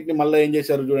వాటన్నిటిని మళ్ళీ ఏం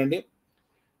చేశారు చూడండి,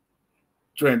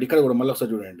 ఇక్కడ కూడా మళ్ళీ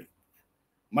ఒకసారి చూడండి.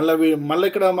 మళ్ళీ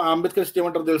ఇక్కడ అంబేద్కర్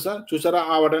ఏమంటారు తెలుసా, చూసారా?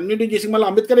 వాటన్నిటిని చేసి మళ్ళీ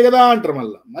అంబేద్కరే కదా అంటారు.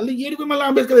 మళ్ళీ ఏడికి మళ్ళీ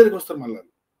అంబేద్కర్ దగ్గరికి వస్తారు. మళ్ళీ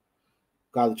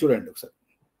కాదు, చూడండి ఒకసారి.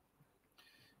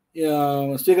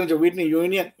 స్వీకరించ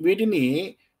వీటిని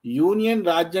యూనియన్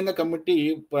రాజ్యాంగ కమిటీ,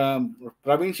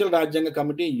 ప్రొవిన్షియల్ రాజ్యాంగ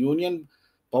కమిటీ, యూనియన్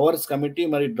పవర్స్ కమిటీ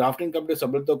మరియు డ్రాఫ్టింగ్ కమిటీ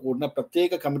సభ్యులతో కూడిన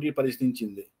ప్రత్యేక కమిటీ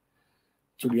పరిశీలించింది.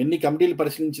 చూడు ఎన్ని కమిటీలు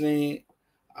పరిశీలించినాయి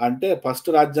అంటే, ఫస్ట్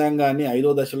రాజ్యాంగాన్ని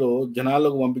 5వ దశలో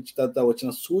జనాలకు పంపించిన తర్వాత వచ్చిన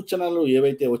సూచనలు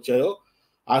ఏవైతే వచ్చాయో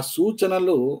ఆ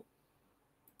సూచనలు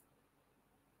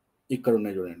ఇక్కడ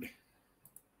ఉన్నాయి చూడండి.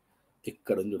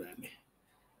 ఇక్కడ చూడండి,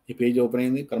 ఈ పేజ్ ఓపెన్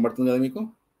అయింది, కనబడుతుంది కదా మీకు.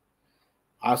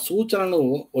 ఆ సూచనలు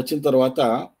వచ్చిన తర్వాత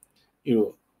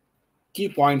కీ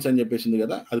పాయింట్స్ అని చెప్పేసింది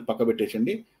కదా, అది పక్క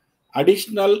పెట్టేసండి.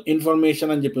 అడిషనల్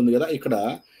ఇన్ఫర్మేషన్ అని చెప్పింది కదా, ఇక్కడ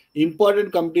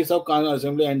important committees of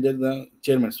assembly and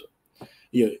chairmans.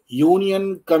 Union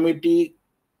committee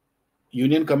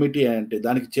అంటే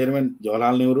దానికి chairman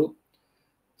Jawaharlal Nehru.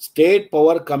 State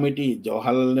power committee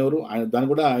Jawaharlal Nehru, దాని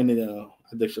కూడా ఆయన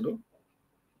అధ్యక్షుడు,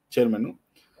 chairman.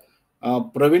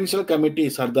 Provincial committee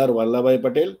Sardar Vallabhbhai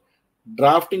Patel.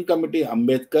 Drafting committee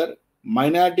Ambedkar.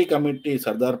 Minority committee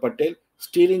Sardar Patel.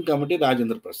 Steering committee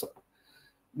Rajendra Prasad.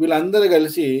 వీళ్ళందరూ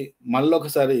కలిసి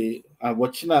మళ్ళొకసారి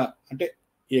వచ్చిన అంటే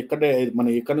ఎక్కడి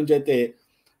నుంచి అయితే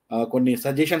కొన్ని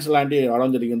సజెషన్స్ లాంటివి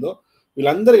రావడం జరిగిందో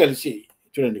వీళ్ళందరూ కలిసి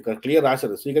చూడండి, ఇక్కడ క్లియర్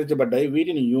రాశారు. స్వీకరించబడ్డాయి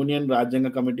వీటిని యూనియన్ రాజ్యాంగ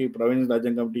కమిటీ, ప్రొవిన్షియల్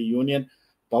రాజ్యాంగ కమిటీ, యూనియన్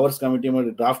పవర్స్ కమిటీ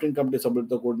మరియు డ్రాఫ్టింగ్ కమిటీ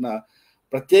సభ్యులతో కూడిన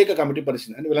ప్రత్యేక కమిటీ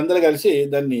పరిశీలన. అంటే వీళ్ళందరూ కలిసి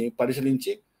దాన్ని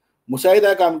పరిశీలించి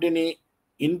ముసాయిదా కమిటీని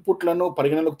ఇన్పుట్లను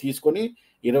పరిగణలోకి తీసుకొని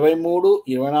 23,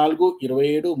 24,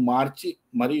 27 మార్చి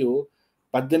మరియు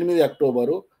 18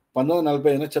 అక్టోబరు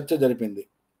 1945 చర్చ జరిపింది.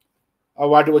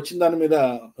 వాటి వచ్చిన దాని మీద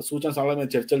సూచన సలహా మీద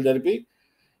చర్చలు జరిపి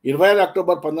 25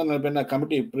 అక్టోబర్ 1940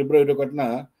 కమిటీ ఫిబ్రవరి 1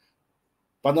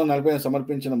 1940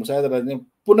 సమర్పించిన ముసాయిదా రాజ్యాంగం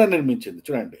పునర్నిర్మించింది.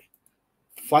 చూడండి,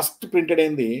 ఫస్ట్ ప్రింటెడ్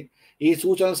అయింది. ఈ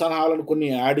సూచన సలహాలను కొన్ని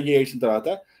యాడ్ చేసిన తర్వాత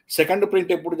సెకండ్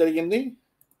ప్రింట్ ఎప్పుడు జరిగింది,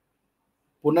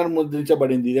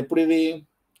 పునర్ముద్రించబడింది. ఇది ఎప్పుడు? ఇది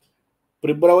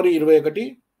ఫిబ్రవరి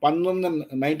 21,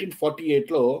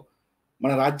 1948లో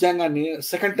మన రాజ్యాంగాన్ని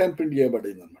సెకండ్ టైం ప్రింట్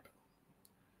చేయబడింది అనమాట.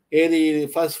 ఏది?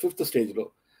 ఫిఫ్త్ స్టేజ్లో.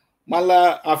 మళ్ళా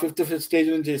ఆ ఫిఫ్త్ స్టేజ్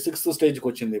నుంచి 6th స్టేజ్కి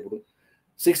వచ్చింది. ఇప్పుడు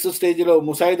 6th స్టేజ్లో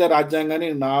ముసాయిదా రాజ్యాంగాన్ని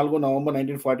 4 నవంబర్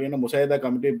 1948 ముసాయిదా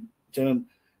కమిటీ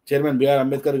చైర్మన్ బిఆర్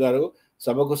అంబేద్కర్ గారు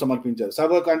సభకు సమర్పించారు.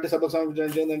 సభకు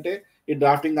సమర్పించడం ఏంటంటే ఈ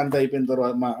డ్రాఫ్టింగ్ అంతా అయిపోయిన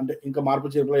తర్వాత అంటే ఇంకా మార్పు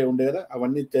చేర్పులు ఉండే కదా,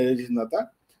 అవన్నీ తెలియజేసిన తర్వాత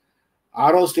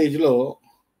 6వ స్టేజ్లో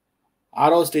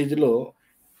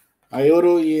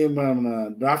ఎవరు ఈ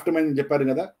డ్రాఫ్ట్ మ్యాన్ చెప్పారు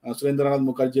కదా, సురేంద్రనాథ్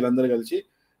ముఖర్జీలు అందరూ కలిసి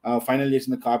ఫైనల్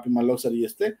చేసిన కాపీ మళ్ళీ ఒకసారి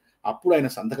చేస్తే అప్పుడు ఆయన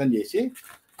సంతకం చేసి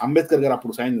అంబేద్కర్ గారు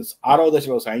అప్పుడు 6వ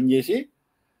దశలో సైన్ చేసి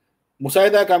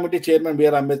ముసాయిదా కమిటీ చైర్మన్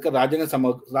బిఆర్ అంబేద్కర్ రాజ్యాంగ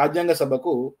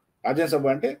సభ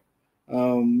అంటే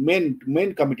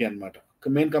మెయిన్ కమిటీ అనమాట.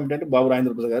 మెయిన్ కమిటీ అంటే బాబు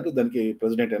రాజేంద్ర ప్రసాద్ గారు దానికి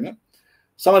ప్రెసిడెంట్ అని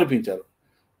సమర్పించారు.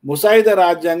 ముసాయిదా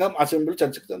రాజ్యాంగం అసెంబ్లీ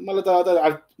చర్చకు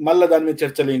మళ్ళీ దాని మీద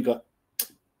చర్చలు. ఇంకా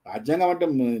రాజ్యాంగం అంటే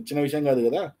చిన్న విషయం కాదు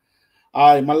కదా.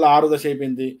 మళ్ళీ 6వ దశ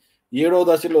అయిపోయింది. 7వ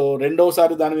దశలో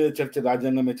రెండవసారి దాని మీద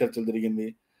రాజ్యాంగం మీద చర్చలు జరిగింది.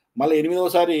 మళ్ళీ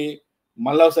 8వసారి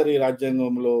ఒకసారి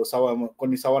రాజ్యాంగంలో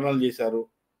కొన్ని సవరణలు చేశారు.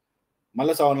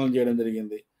 మళ్ళీ సవరణలు చేయడం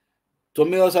జరిగింది.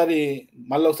 9వసారి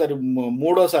మళ్ళీ ఒకసారి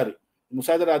మూడోసారి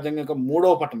ముసాయిదా రాజ్యాంగం యొక్క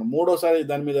మూడోసారి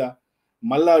దాని మీద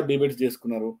మళ్ళా డిబేట్స్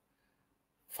చేసుకున్నారు.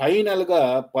 ఫైనల్గా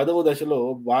 10వ దశలో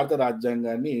భారత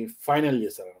రాజ్యాంగాన్ని ఫైనల్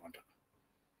చేశారనమాట.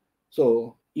 సో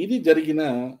ఇది జరిగిన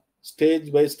స్టేజ్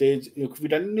బై స్టేజ్.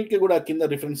 వీటన్నిటికీ కూడా కింద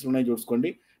రిఫరెన్స్లు ఉన్నాయి, చూసుకోండి.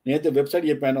 నేనైతే వెబ్సైట్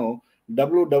చెప్పాను,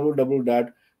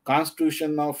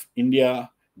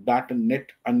 www.constitutionofindia.net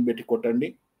అని పెట్టి కొట్టండి,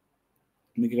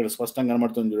 మీకు ఇక్కడ స్పష్టంగా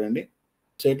కనబడుతుంది చూడండి.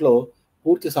 వెబ్సైట్లో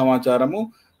పూర్తి సమాచారము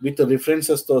విత్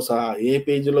రిఫరెన్సెస్తో సహా ఏ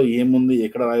పేజీలో ఏముంది,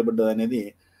 ఎక్కడ రాయబడ్డది అనేది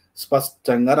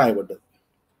స్పష్టంగా రాయబడ్డది.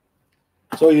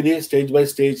 సో ఇది స్టేజ్ బై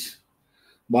స్టేజ్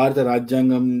భారత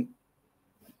రాజ్యాంగం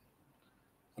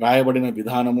రాయబడిన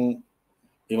విధానము,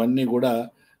 ఇవన్నీ కూడా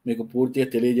మీకు పూర్తిగా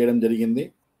తెలియజేయడం జరిగింది.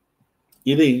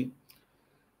 ఇది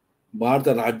భారత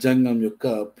రాజ్యాంగం యొక్క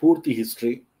పూర్తి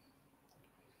హిస్టరీ.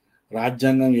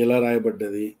 రాజ్యాంగం ఎలా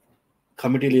రాయబడ్డది,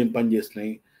 కమిటీలు ఏం పని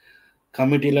చేస్తున్నాయి,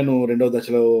 కమిటీలను 2వ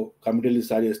దశలో కమిటీలు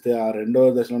స్టార్ట్ చేస్తే ఆ 2వ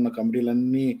దశలో ఉన్న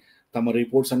కమిటీలన్నీ తమ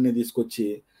రిపోర్ట్స్ అన్నీ తీసుకొచ్చి,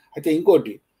 అయితే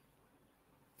ఇంకోటి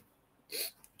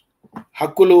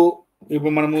హక్కులు,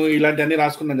 ఇప్పుడు మనము ఇలాంటివన్నీ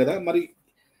రాసుకున్నాం కదా, మరి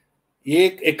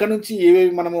ఎక్కడి నుంచి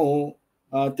ఏవేవి మనము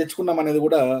తెచ్చుకున్నాం అనేది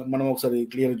కూడా మనం ఒకసారి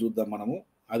క్లియర్ చూద్దాం.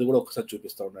 అది కూడా ఒకసారి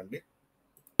చూపిస్తూ ఉండండి.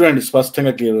 చూడండి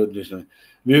స్పష్టంగా క్లియర్ చేసిన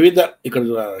ఇక్కడ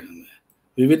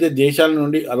వివిధ దేశాల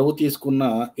నుండి అరువు తీసుకున్న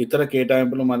ఇతర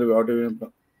కేటాయింపులు మరియు వాటి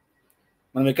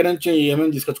మనం ఎక్కడి నుంచి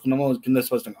ఏమేమి తీసుకొచ్చుకున్నామో కింద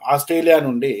స్పష్టంగా ఆస్ట్రేలియా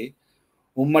నుండి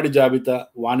ఉమ్మడి జాబితా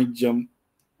వాణిజ్యం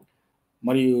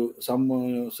మరియు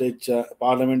స్వేచ్ఛ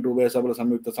పార్లమెంట్ ఉభయ సభల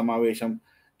సంయుక్త సమావేశం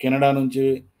కెనడా నుంచి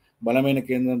బలమైన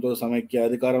కేంద్రంతో సమైక్య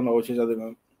అధికారంలో అవశేష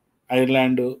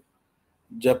ఐర్లాండ్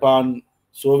జపాన్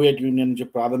సోవియట్ యూనియన్ నుంచి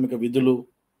ప్రాథమిక విధులు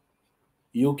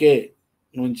యూకే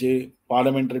నుంచి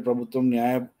పార్లమెంటరీ ప్రభుత్వం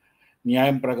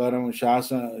న్యాయం ప్రకారం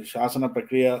శాసన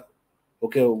ప్రక్రియ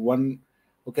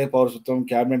ఒకే పౌరసత్వం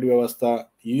క్యాబినెట్ వ్యవస్థ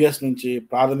యుఎస్ నుంచి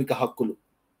ప్రాథమిక హక్కులు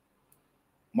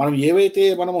మనం ఏవైతే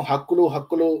మనము హక్కులు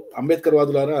అంబేద్కర్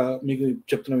వాదులారా మీకు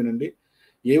చెప్తున్నా వినండి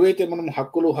ఏవైతే మనం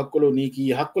హక్కులు నీకు ఈ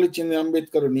హక్కులు ఇచ్చింది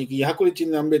అంబేద్కర్ నీకు ఈ హక్కులు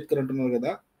ఇచ్చింది అంబేద్కర్ అంటున్నారు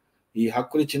కదా ఈ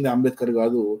హక్కులు ఇచ్చింది అంబేద్కర్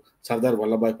కాదు సర్దార్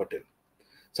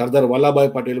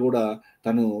వల్లభాయ్ పటేల్ కూడా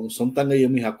తను సొంతంగా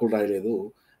ఏమీ హక్కులు రాయలేదు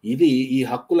ఈ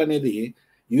హక్కులు అనేది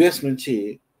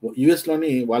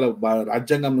యుఎస్లోని వాళ్ళ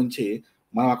రాజ్యాంగం నుంచి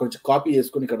మనం అక్కడ నుంచి కాపీ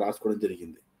చేసుకొని ఇక్కడ రాసుకోవడం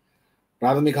జరిగింది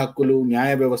ప్రాథమిక హక్కులు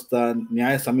న్యాయ వ్యవస్థ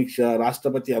న్యాయ సమీక్ష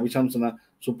రాష్ట్రపతి అభిశంసన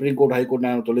సుప్రీంకోర్టు హైకోర్టు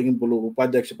న్యాయ తొలగింపులు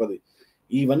ఉపాధ్యక్ష పదవి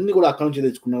ఇవన్నీ కూడా అక్కడ నుంచి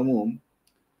తెచ్చుకున్నాము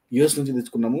యుఎస్ నుంచి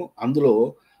తెచ్చుకున్నాము అందులో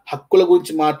హక్కుల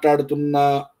గురించి మాట్లాడుతున్న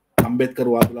అంబేద్కర్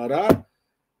వాదులారా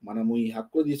మనము ఈ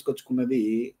హక్కులు తీసుకొచ్చుకున్నది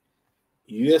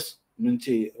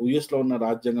యుఎస్లో ఉన్న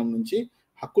రాజ్యాంగం నుంచి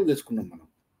హక్కులు తెచ్చుకున్నాం మనం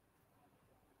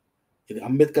ఇది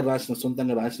అంబేద్కర్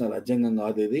సొంతంగా రాసిన రాజ్యాంగం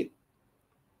కాదు ఇది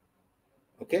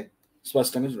ఓకే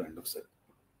స్పష్టంగా చూడండి ఒకసారి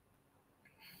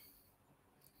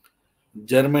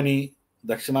జర్మనీ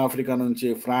దక్షిణాఫ్రికా నుంచి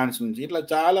ఫ్రాన్స్ నుంచి ఇట్లా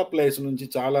చాలా ప్లేస్ నుంచి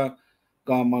చాలా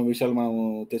విషయాలు మనము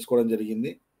తెచ్చుకోవడం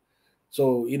జరిగింది సో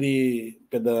ఇది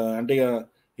పెద్ద అంటే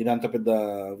ఇది అంత పెద్ద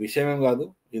విషయమేం కాదు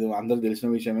ఇది అందరికి తెలిసిన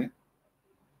విషయమే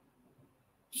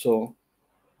సో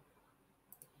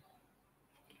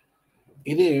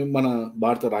ఇది మన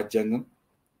భారత రాజ్యాంగం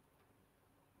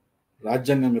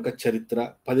యొక్క చరిత్ర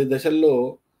 10 దశల్లో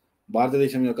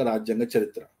భారతదేశం యొక్క రాజ్యాంగ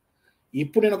చరిత్ర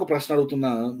ఇప్పుడు నేను ఒక ప్రశ్న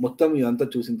అడుగుతున్నా మొత్తం ఇదంతా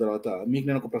చూసిన తర్వాత మీకు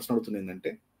నేను ఒక ప్రశ్న అడుగుతున్నా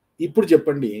ఏంటంటే ఇప్పుడు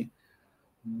చెప్పండి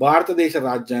భారతదేశ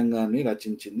రాజ్యాంగాన్ని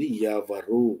రచించింది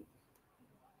ఎవరు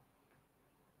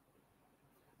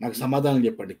నాకు సమాధానం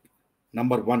చెప్పండి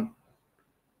నంబర్ 1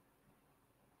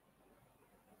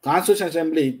 కాన్స్టిట్యూషన్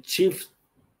అసెంబ్లీ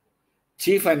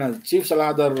చీఫ్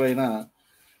సలహాదారు అయిన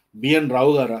బిఎన్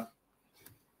రావు గారా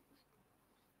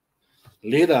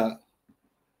లేదా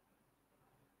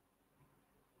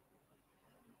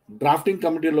drafting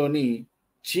కమిటీలోని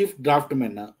chief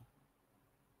draughtsmen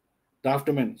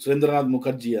Surendranath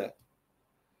Mukerjea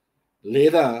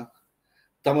లేదా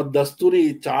తమ దస్తూరి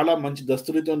చాలా మంచి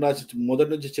దస్తూరితో రాసి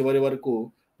మొదటి నుంచి చివరి వరకు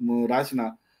రాసిన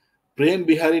ప్రేమ్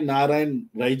బిహారీ నారాయణ్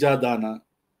రైజాదానా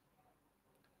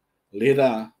లేదా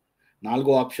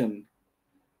 4వ ఆప్షన్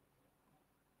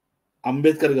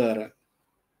అంబేద్కర్ గారా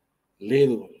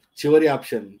లేదు చివరి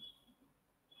ఆప్షన్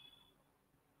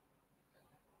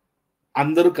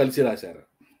అందరూ కలిసి రాశారు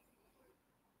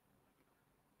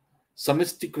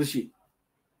సమిష్టి కృషి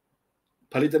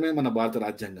ఫలితమే మన భారత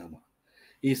రాజ్యాంగం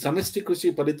ఈ సమిష్టి కృషి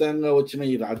ఫలితంగా వచ్చిన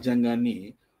ఈ రాజ్యాంగాన్ని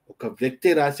ఒక వ్యక్తి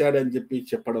రాశాడని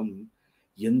చెప్పడం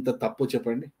ఎంత తప్పు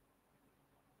చెప్పండి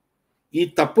ఈ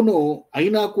తప్పును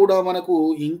అయినా కూడా మనకు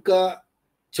ఇంకా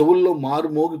చెవుల్లో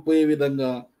మోగిపోయే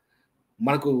విధంగా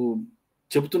మనకు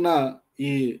చెబుతున్న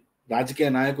ఈ రాజకీయ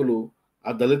నాయకులు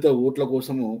ఆ దళితుల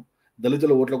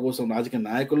ఓట్ల కోసం రాజకీయ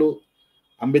నాయకులు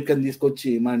అంబేద్కర్ని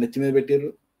తీసుకొచ్చి మన నెత్తి మీద పెట్టారు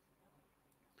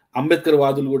అంబేద్కర్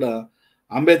వాదులు కూడా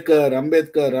అంబేద్కర్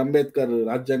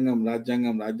రాజ్యాంగం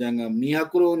నీ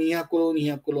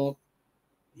హక్కులు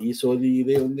ఈ సోది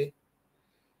ఇదే ఉంది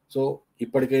సో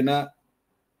ఇప్పటికైనా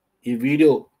ఈ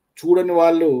వీడియో చూడని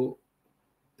వాళ్ళు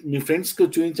మీ ఫ్రెండ్స్కి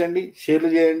చూపించండి షేర్లు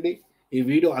చేయండి ఈ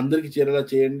వీడియో అందరికీ చేరేలా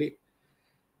చేయండి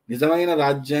నిజమైన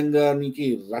రాజ్యాంగానికి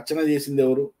రచన చేసింది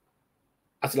ఎవరు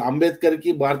అసలు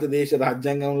అంబేద్కర్కి భారతదేశ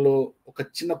రాజ్యాంగంలో ఒక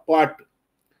చిన్న పార్ట్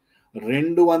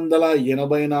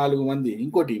 284 మంది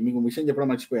ఇంకోటి మీకు విషయం చెప్పడం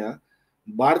మర్చిపోయా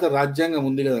భారత రాజ్యాంగం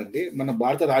ఉంది కదండి మన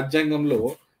భారత రాజ్యాంగంలో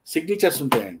సిగ్నేచర్స్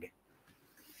ఉంటాయండి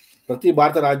ప్రతి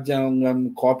భారత రాజ్యాంగం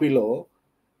కాపీలో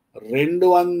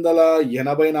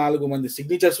 284 మంది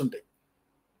సిగ్నేచర్స్ ఉంటాయి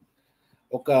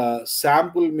ఒక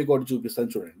శాంపుల్ మీకు ఒకటి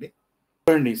చూపిస్తాను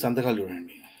చూడండి సంతకాలు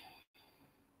చూడండి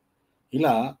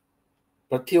ఇలా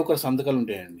ప్రతి ఒక్కరు సంతకాలు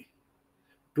ఉంటాయండి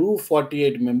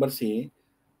 248 మెంబర్స్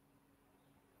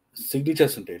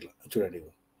సిగ్నేచర్స్ ఉంటాయి ఇట్లా చూడండి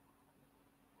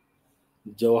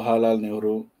జవహర్లాల్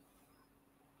నెహ్రూ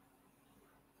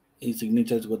ఈ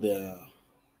సిగ్నేచర్స్ కొద్దిగా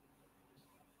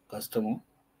కష్టము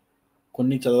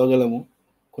కొన్ని చదవగలము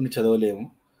కొన్ని చదవలేము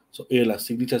సో ఇలా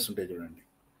సిగ్నేచర్స్ ఉంటాయి చూడండి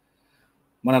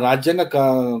మన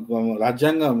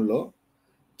రాజ్యాంగంలో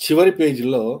చివరి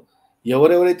పేజీలో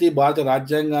ఎవరెవరైతే ఈ భారత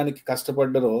రాజ్యాంగానికి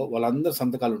కష్టపడ్డారో వాళ్ళందరి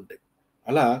సంతకాలు ఉంటాయి.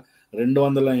 అలా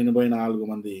 284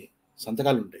 మంది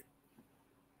సంతకాలు ఉంటాయి.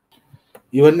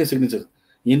 ఇవన్నీ సిగ్నేచర్.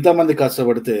 ఇంతమంది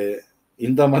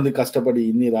కష్టపడి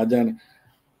ఇన్ని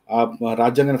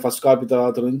రాజ్యాంగాన్ని ఫస్ట్ కాపీ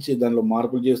తర్వాత నుంచి దానిలో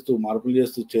మార్పులు చేస్తూ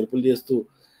చేర్పులు చేస్తూ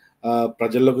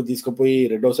ప్రజల్లోకి తీసుకుపోయి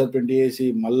రెండోసారి ప్రింట్ చేసి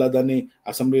మళ్ళా దాన్ని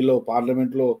అసెంబ్లీలో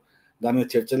పార్లమెంట్లో దాని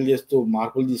చర్చలు చేస్తూ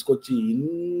మార్పులు తీసుకొచ్చి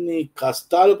ఇన్ని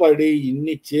కష్టాలు పడి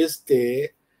ఇన్ని చేస్తే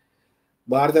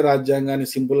భారత రాజ్యాంగాన్ని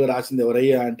సింపుల్గా రాసింది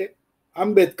ఎవరయ్యా అంటే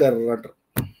అంబేద్కర్ అంటారు.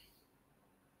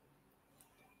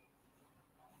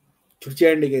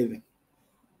 చూచేయండి ఇది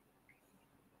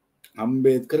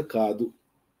అంబేద్కర్ కాదు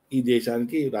ఈ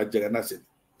దేశానికి రాజ్యాంగం రాసింది.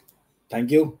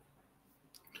 Thank you.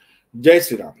 జై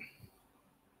శ్రీరామ్.